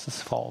somebody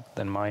else's fault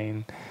than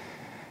mine.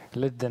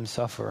 Let them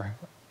suffer,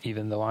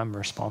 even though I'm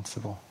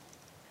responsible.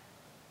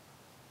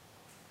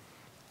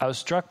 I was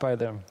struck by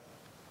this,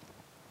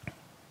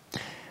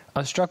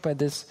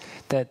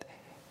 that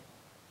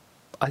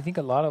I think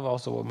a lot of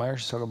also what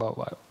Myers talk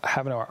about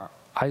having our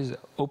eyes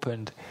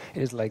opened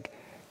is like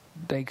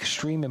the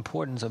extreme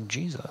importance of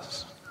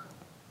Jesus.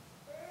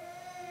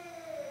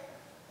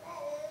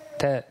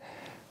 That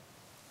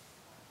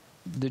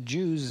the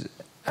Jews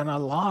and a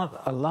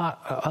lot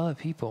of other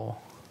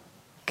people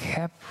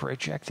kept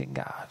rejecting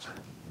God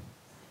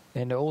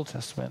in the Old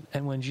Testament.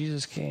 And when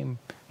Jesus came,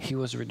 he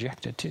was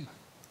rejected too.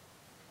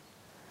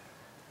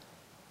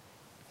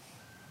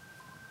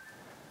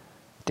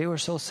 They were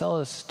so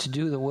zealous to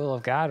do the will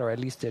of God, or at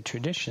least their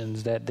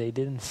traditions, that they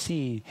didn't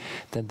see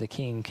that the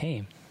king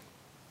came.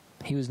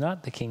 He was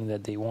not the king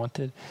that they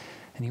wanted,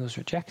 and he was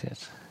rejected.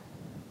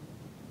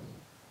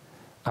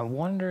 I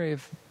wonder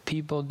if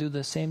people do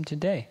the same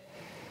today.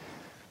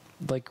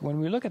 Like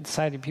when we look at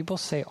society, people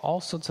say all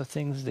sorts of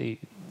things.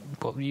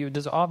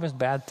 There's obvious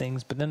bad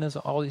things, but then there's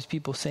all these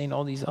people saying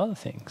all these other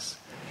things.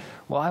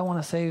 Well, I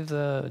want to save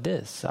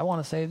this. I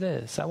want to save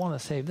this. I want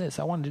to save this.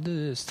 I want to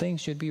do this.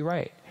 Things should be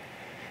right.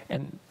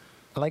 And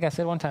like I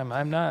said one time,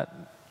 I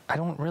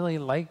don't really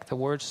like the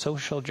word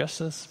social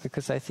justice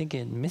because I think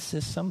it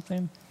misses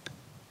something.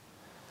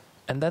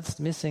 And that's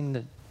missing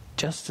the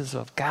justice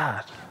of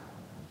God.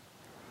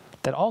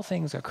 That all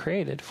things are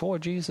created for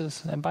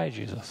Jesus and by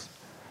Jesus.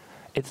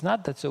 It's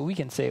not that so we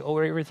can say, oh,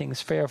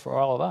 everything's fair for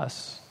all of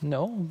us.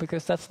 No,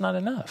 because that's not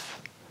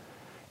enough.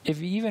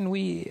 If even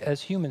we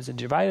as humans had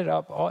divided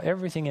up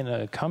everything in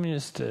a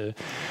communist a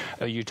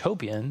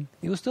utopian,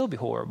 it would still be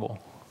horrible.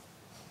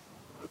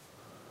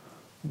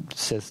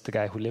 Says the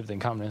guy who lived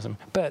in communism.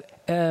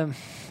 But,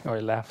 or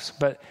he laughs.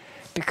 But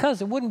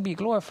because it wouldn't be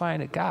glorifying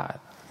to God.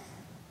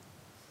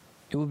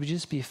 It would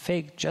just be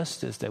fake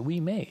justice that we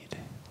made.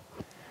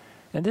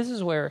 And this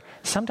is where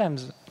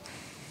sometimes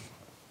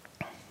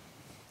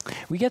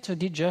we get to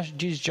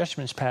these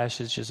judgments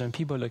passages and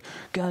people are like,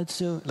 God's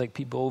so, like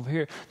people over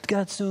here,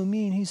 God's so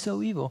mean, he's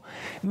so evil.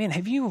 Man,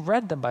 have you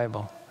read the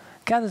Bible?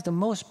 God is the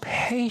most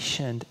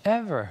patient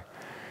ever.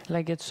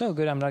 Like, it's so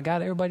good. I'm not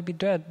God, everybody be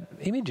dead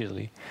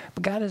immediately.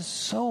 But God is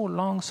so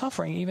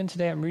long-suffering. Even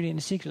today, I'm reading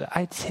the secret.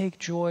 I take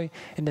joy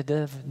in the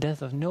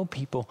death of no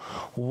people.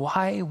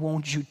 Why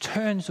won't you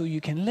turn so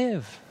you can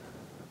live?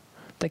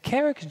 The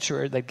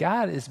caricature that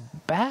God is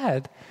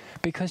bad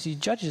because he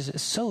judges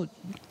is so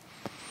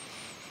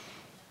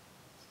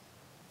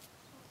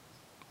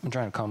I'm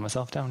trying to calm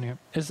myself down here,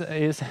 is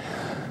a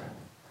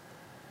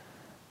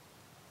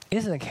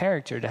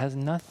character that has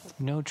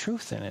no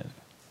truth in it.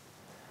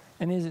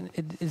 And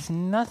is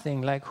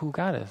nothing like who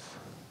God is.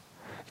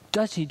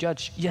 Does he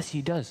judge? Yes,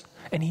 he does.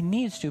 And he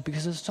needs to,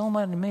 because there's so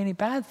many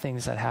bad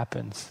things that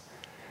happens.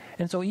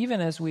 And so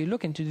even as we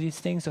look into these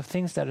things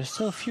that are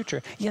still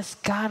future, yes,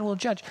 God will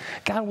judge.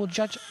 God will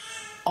judge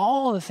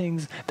all the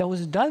things that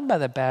was done by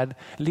the bad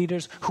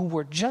leaders who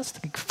were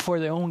just for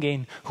their own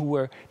gain,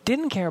 who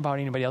didn't care about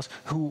anybody else,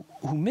 who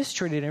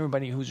mistreated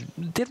everybody, who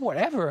did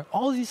whatever.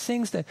 All these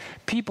things that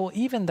people,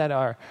 even that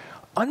are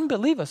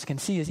unbelievers, can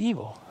see as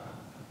evil.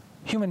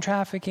 Human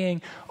trafficking,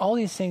 all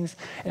these things,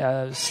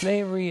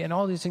 slavery, and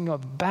all these things,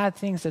 bad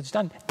things that's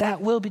done,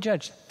 that will be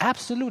judged.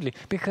 Absolutely.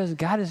 Because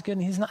God is good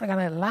and he's not going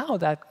to allow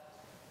that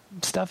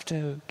stuff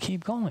to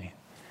keep going.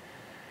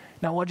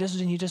 Now, why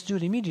doesn't he just do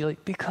it immediately?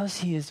 Because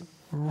he is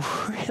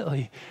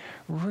really,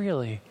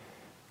 really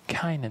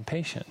kind and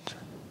patient.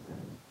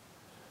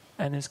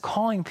 And is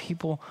calling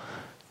people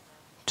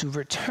to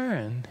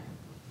return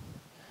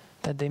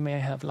that they may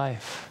have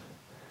life.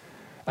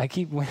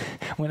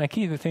 When I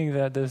keep thinking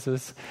that this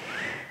is,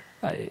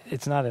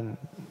 it's not an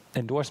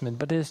endorsement,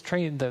 but the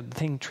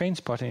thing train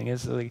spotting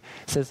is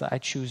says I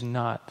choose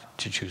not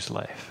to choose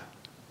life.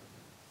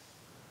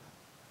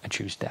 I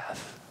choose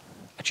death.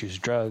 I choose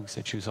drugs.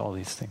 I choose all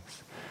these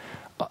things.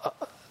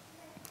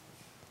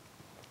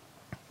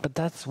 But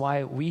that's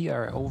why we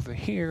are over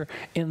here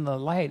in the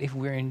light, if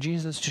we're in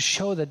Jesus, to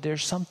show that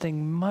there's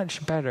something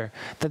much better,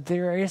 that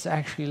there is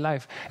actually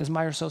life. As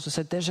Myers also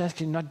said, there's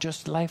actually not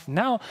just life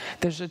now,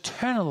 there's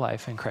eternal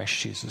life in Christ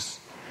Jesus.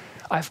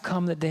 I've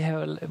come that they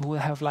will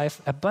have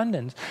life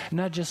abundant,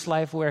 not just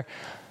life where,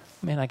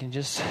 man, I can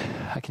just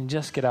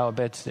get out of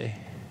bed today.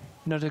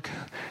 No, to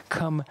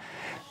come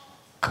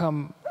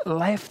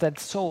life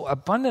that's so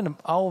abundant,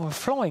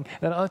 overflowing,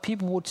 that other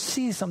people would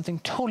see something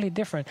totally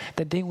different,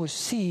 that they would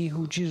see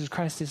who Jesus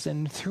Christ is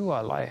in through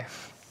our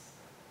life.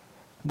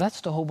 That's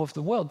the hope of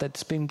the world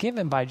that's been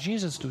given by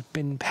Jesus, that's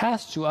been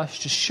passed to us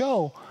to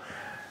show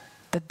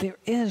that there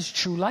is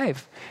true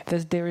life,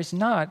 that there is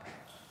not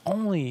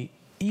only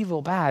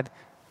evil, bad,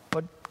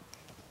 but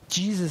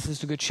Jesus is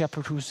the good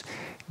shepherd who's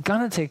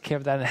going to take care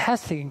of that and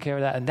has taken care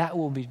of that, and that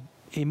will be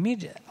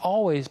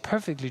always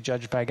perfectly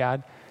judged by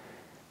God.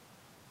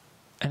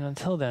 And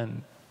until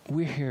then,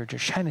 we're here to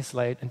shine His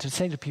light and to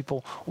say to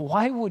people,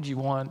 why would you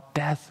want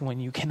death when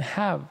you can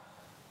have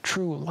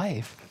true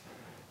life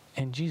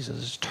in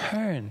Jesus?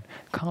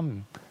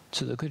 Come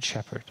to the Good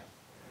Shepherd.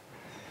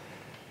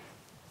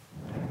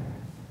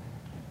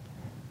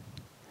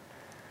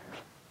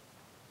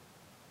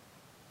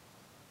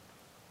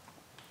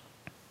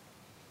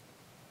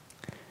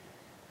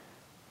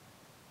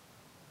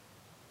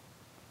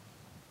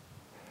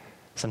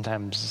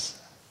 Sometimes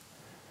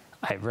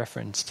I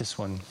reference this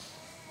one.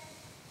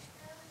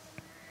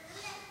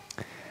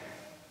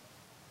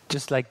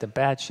 Just like the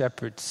bad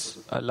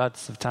shepherds,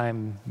 lots of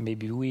time,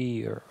 maybe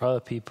we or other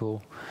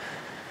people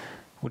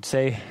would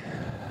say,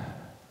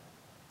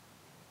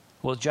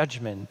 well,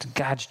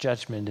 God's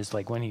judgment is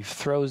like when He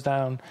throws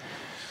down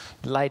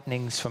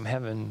lightnings from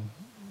heaven.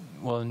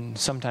 Well, and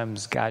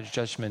sometimes God's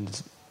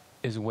judgment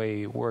is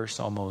way worse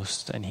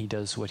almost, and He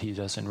does what He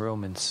does in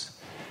Romans,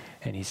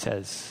 and He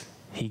says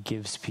He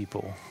gives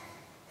people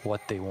what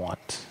they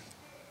want.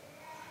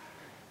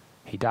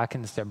 He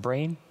darkens their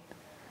brain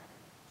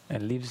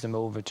and leaves them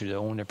over to their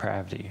own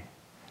depravity.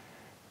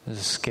 This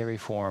is a scary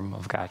form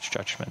of God's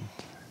judgment.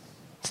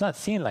 It's not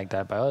seen like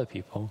that by other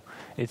people.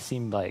 It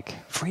seemed like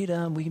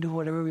freedom, we can do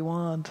whatever we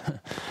want.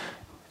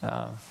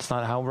 It's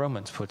not how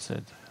Romans puts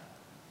it.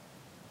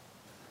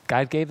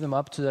 God gave them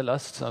up to the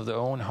lusts of their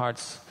own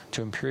hearts,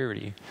 to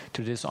impurity,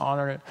 to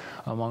dishonor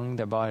among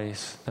their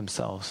bodies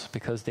themselves,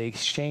 because they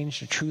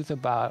exchanged the truth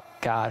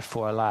about God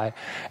for a lie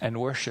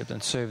and worshipped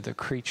and served the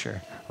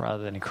creature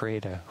rather than the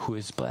Creator, who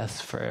is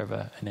blessed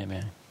forever and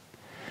amen.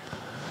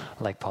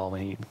 Like Paul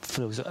when he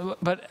flew.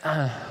 But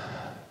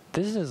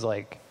this is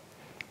like,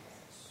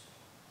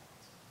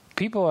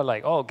 people are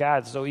like, oh,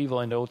 God's so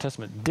evil in the Old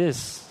Testament.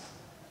 This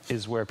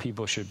is where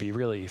people should be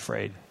really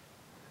afraid.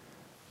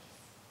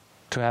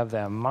 To have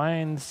their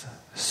minds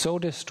so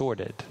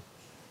distorted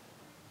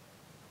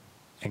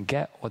and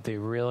get what they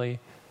really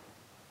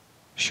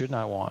should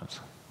not want,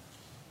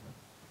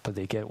 but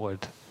they get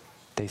what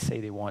they say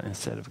they want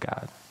instead of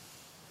God.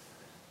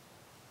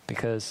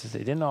 Because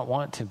they did not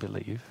want to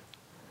believe.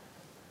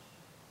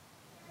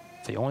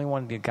 They only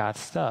wanted to get God's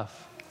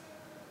stuff.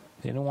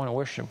 They didn't want to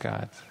worship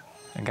God.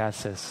 And God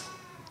says,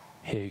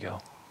 here you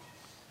go.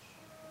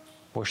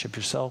 Worship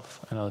yourself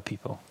and other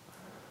people.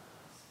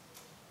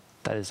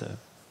 That is a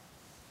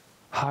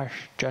harsh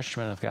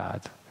judgment of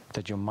God,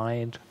 that your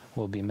mind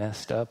will be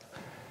messed up,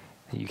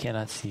 that you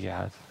cannot see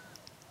God.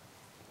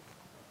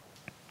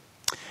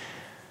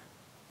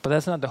 But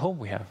that's not the hope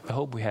we have. The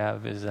hope we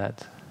have is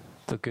that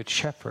the Good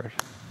Shepherd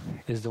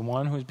is the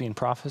one who's being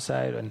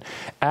prophesied and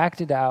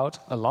acted out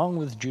along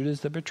with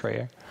Judas the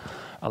betrayer,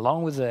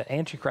 along with the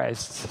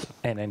Antichrist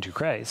and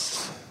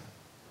Antichrists,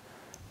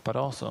 but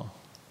also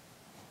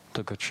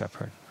the Good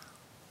Shepherd.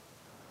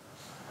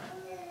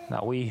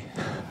 Now we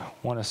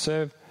want to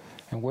serve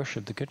and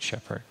worship the Good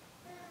Shepherd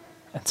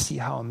and see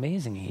how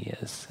amazing he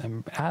is,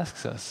 and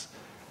asks us,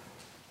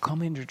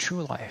 come into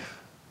true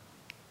life.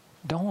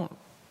 Don't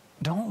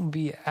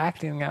be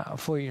acting out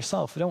for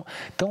yourself.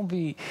 Don't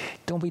be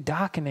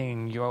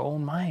darkening your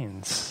own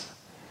minds.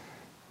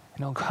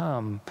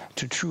 Come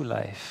to true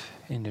life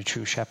in the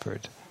true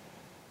shepherd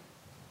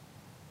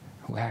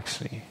who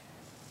actually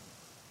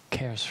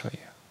cares for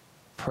you,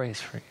 prays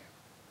for you,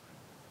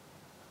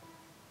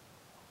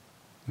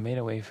 made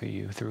a way for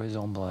you through his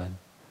own blood,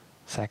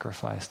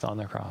 sacrificed on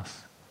the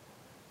cross,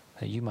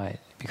 that you might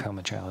become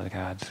a child of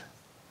God.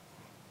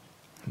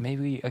 May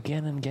we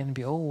again and again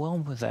be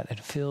overwhelmed with that and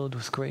filled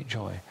with great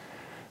joy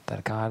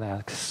that God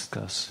asks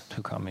us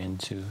to come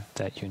into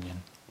that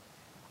union.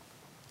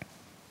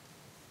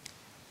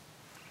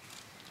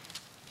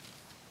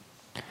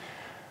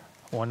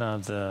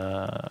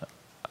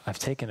 I've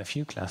taken a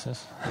few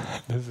classes.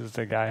 This is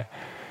the guy.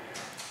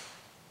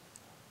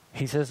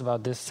 He says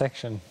about this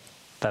section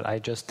that I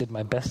just did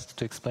my best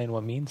to explain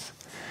what it means.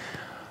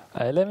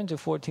 11 to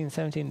 14,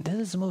 17, this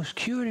is the most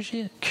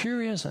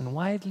curious and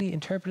widely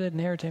interpreted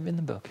narrative in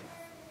the book.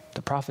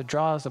 The prophet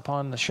draws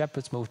upon the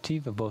shepherd's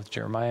motif of both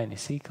Jeremiah and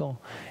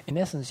Ezekiel. In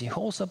essence, he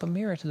holds up a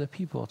mirror to the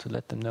people to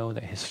let them know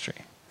their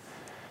history.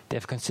 They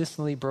have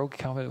consistently broken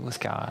covenant with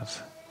God.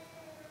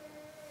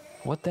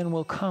 What then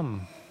will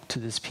come to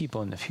this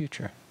people in the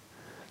future?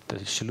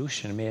 The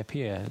solution may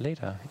appear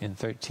later in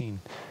 13,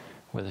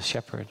 where the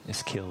shepherd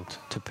is killed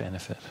to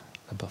benefit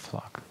the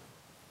flock.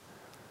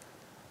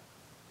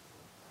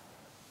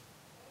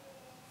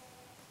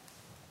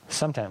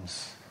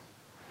 Sometimes,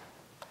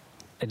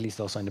 at least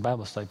also in the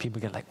Bible study,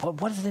 people get like, what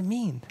does it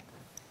mean?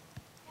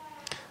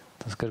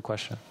 That's a good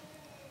question.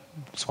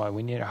 That's why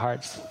we need our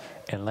hearts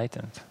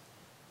enlightened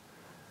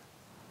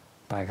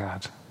by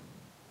God.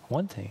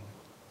 One thing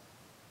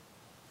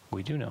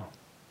we do know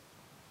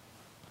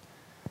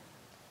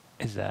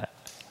is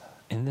that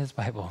in this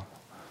Bible,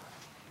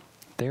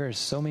 there are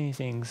so many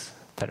things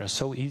that are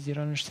so easy to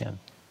understand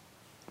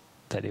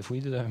that if we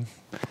do them,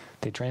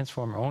 they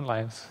transform our own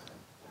lives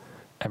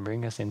and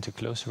bring us into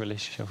closer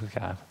relationship with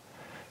God.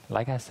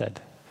 Like I said,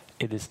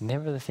 it is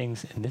never the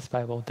things in this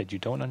Bible that you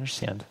don't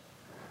understand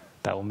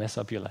that will mess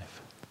up your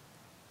life.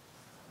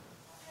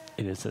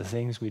 It is the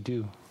things we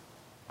do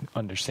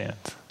understand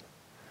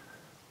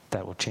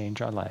that will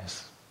change our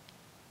lives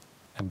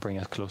and bring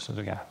us closer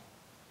to God.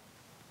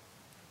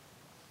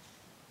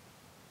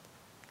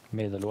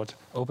 May the Lord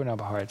open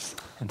up our hearts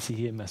and see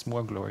him as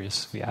more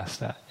glorious. We ask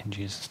that in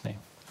Jesus' name.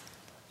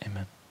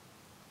 Amen.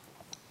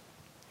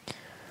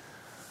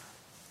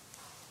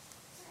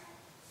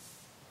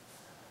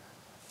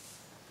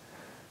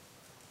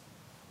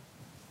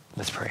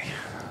 Let's pray.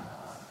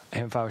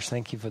 Heavenly Father,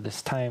 thank you for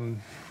this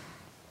time.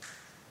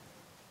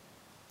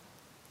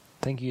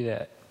 Thank you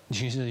that,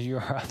 Jesus, you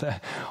are the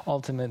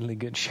ultimately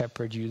good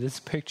shepherd. You, this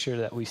picture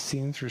that we've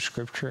seen through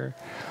Scripture,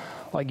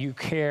 like you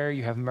care,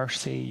 you have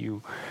mercy,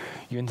 you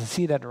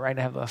intercede at the right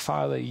hand of the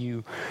Father.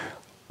 You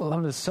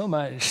love us so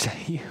much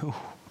that you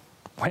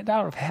went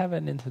out of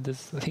heaven into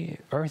this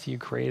earth you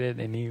created,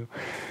 and you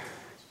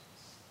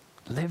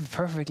lived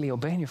perfectly,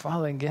 obeying your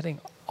Father and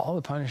getting all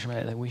the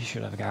punishment that we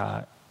should have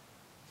got,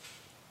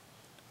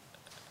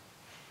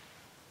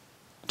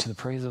 to the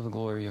praise of the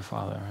glory of your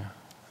Father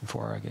and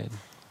for our good.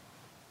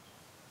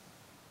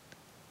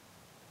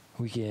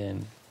 We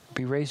can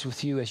be raised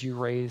with you as you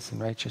raised in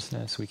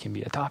righteousness. We can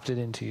be adopted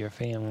into your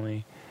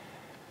family.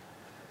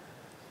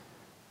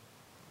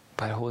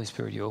 By the Holy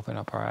Spirit, you open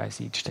up our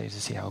eyes each day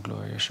to see how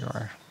glorious you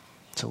are.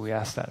 So we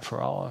ask that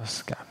for all of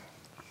us, God.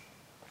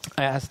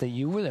 I ask that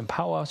you will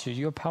empower us with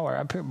your power.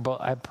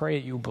 I pray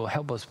that you will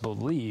help us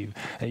believe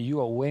that you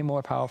are way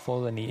more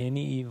powerful than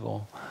any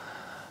evil.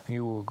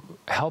 You will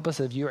help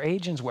us as your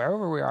agents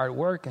wherever we are at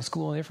work and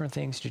school and different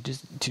things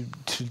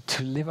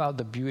to live out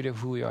the beauty of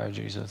who we are,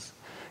 Jesus.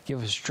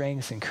 Give us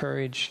strength and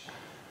courage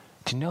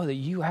to know that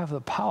you have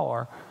the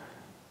power,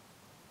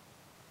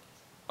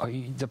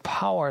 the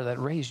power that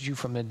raised you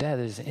from the dead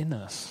is in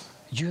us.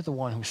 You're the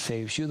one who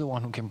saves. You're the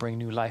one who can bring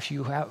new life.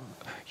 You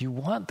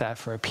want that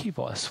for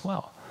people as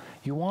well.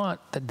 You want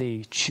that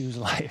they choose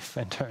life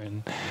and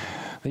turn.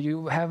 That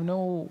you have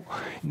no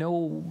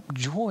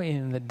joy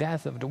in the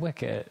death of the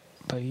wicked,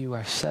 but you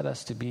have set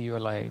us to be your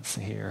lights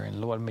here.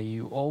 And Lord, may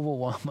you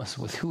overwhelm us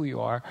with who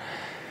you are,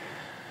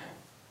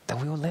 that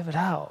we will live it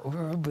out. We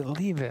will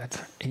believe it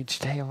each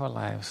day of our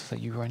lives, that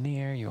you are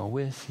near, you are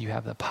with, you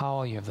have the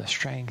power, you have the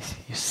strength.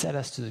 You set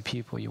us to the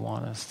people you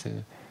want us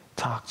to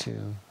talk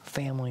to,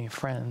 family,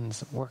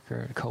 friends,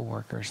 workers,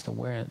 co-workers,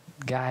 the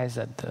guys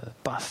at the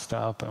bus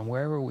stop and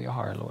wherever we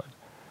are, Lord.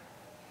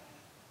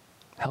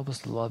 Help us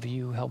to love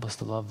you. Help us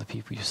to love the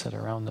people you set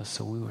around us,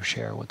 so we will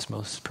share what's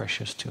most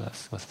precious to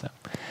us with them.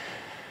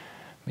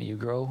 May you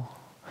grow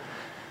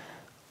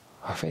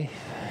our faith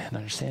and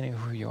understanding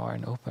of who you are,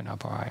 and open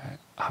up our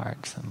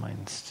hearts and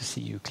minds to see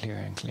you clearer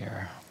and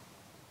clearer.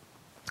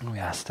 And we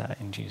ask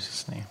that in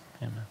Jesus' name.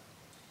 Amen.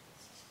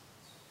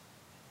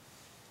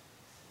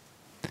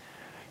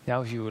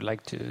 Now, if you would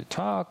like to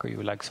talk or you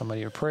would like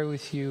somebody to pray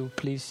with you,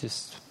 please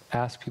just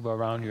ask people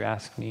around you,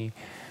 ask me,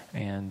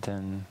 and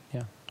then,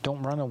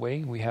 don't run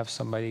away. We have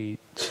food,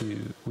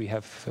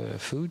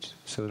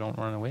 so don't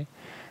run away.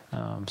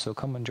 So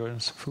come and join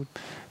us some food.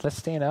 Let's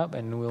stand up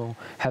and we'll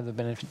have the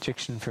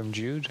benediction from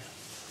Jude.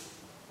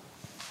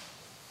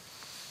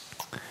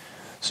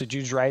 So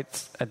Jude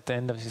writes at the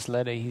end of his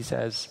letter, he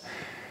says,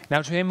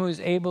 "Now to him who is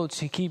able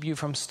to keep you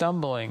from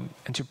stumbling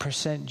and to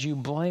present you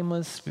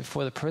blameless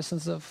before the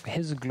presence of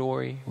his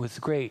glory with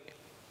great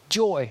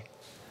joy,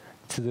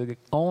 to the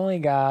only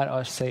God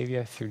our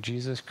Savior through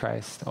Jesus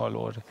Christ our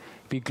Lord,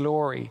 be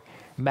glory,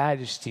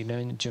 majesty,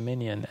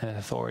 dominion, and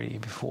authority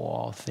before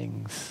all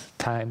things,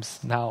 times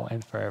now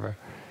and forever.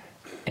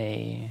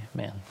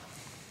 Amen."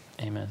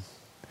 Amen.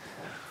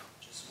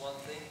 Just one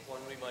thing,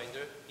 one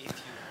reminder.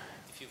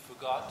 If you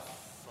forgot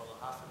from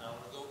half an hour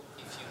ago,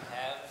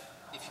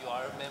 if you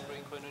are a member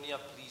in Koinonia,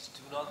 please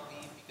do not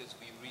leave, because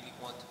we really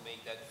want to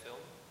make that film.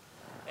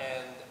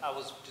 And I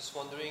was just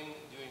wondering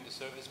during the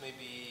service,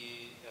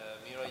 maybe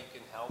Mira, you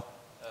can help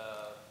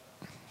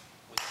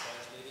with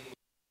translating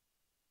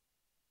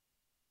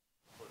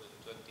for the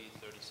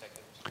 20-30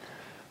 seconds.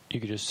 You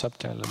could just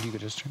subtitle it. You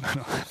could just...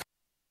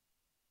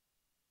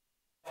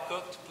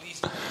 Cooked,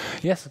 please.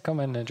 Yes, come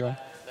in, Joy.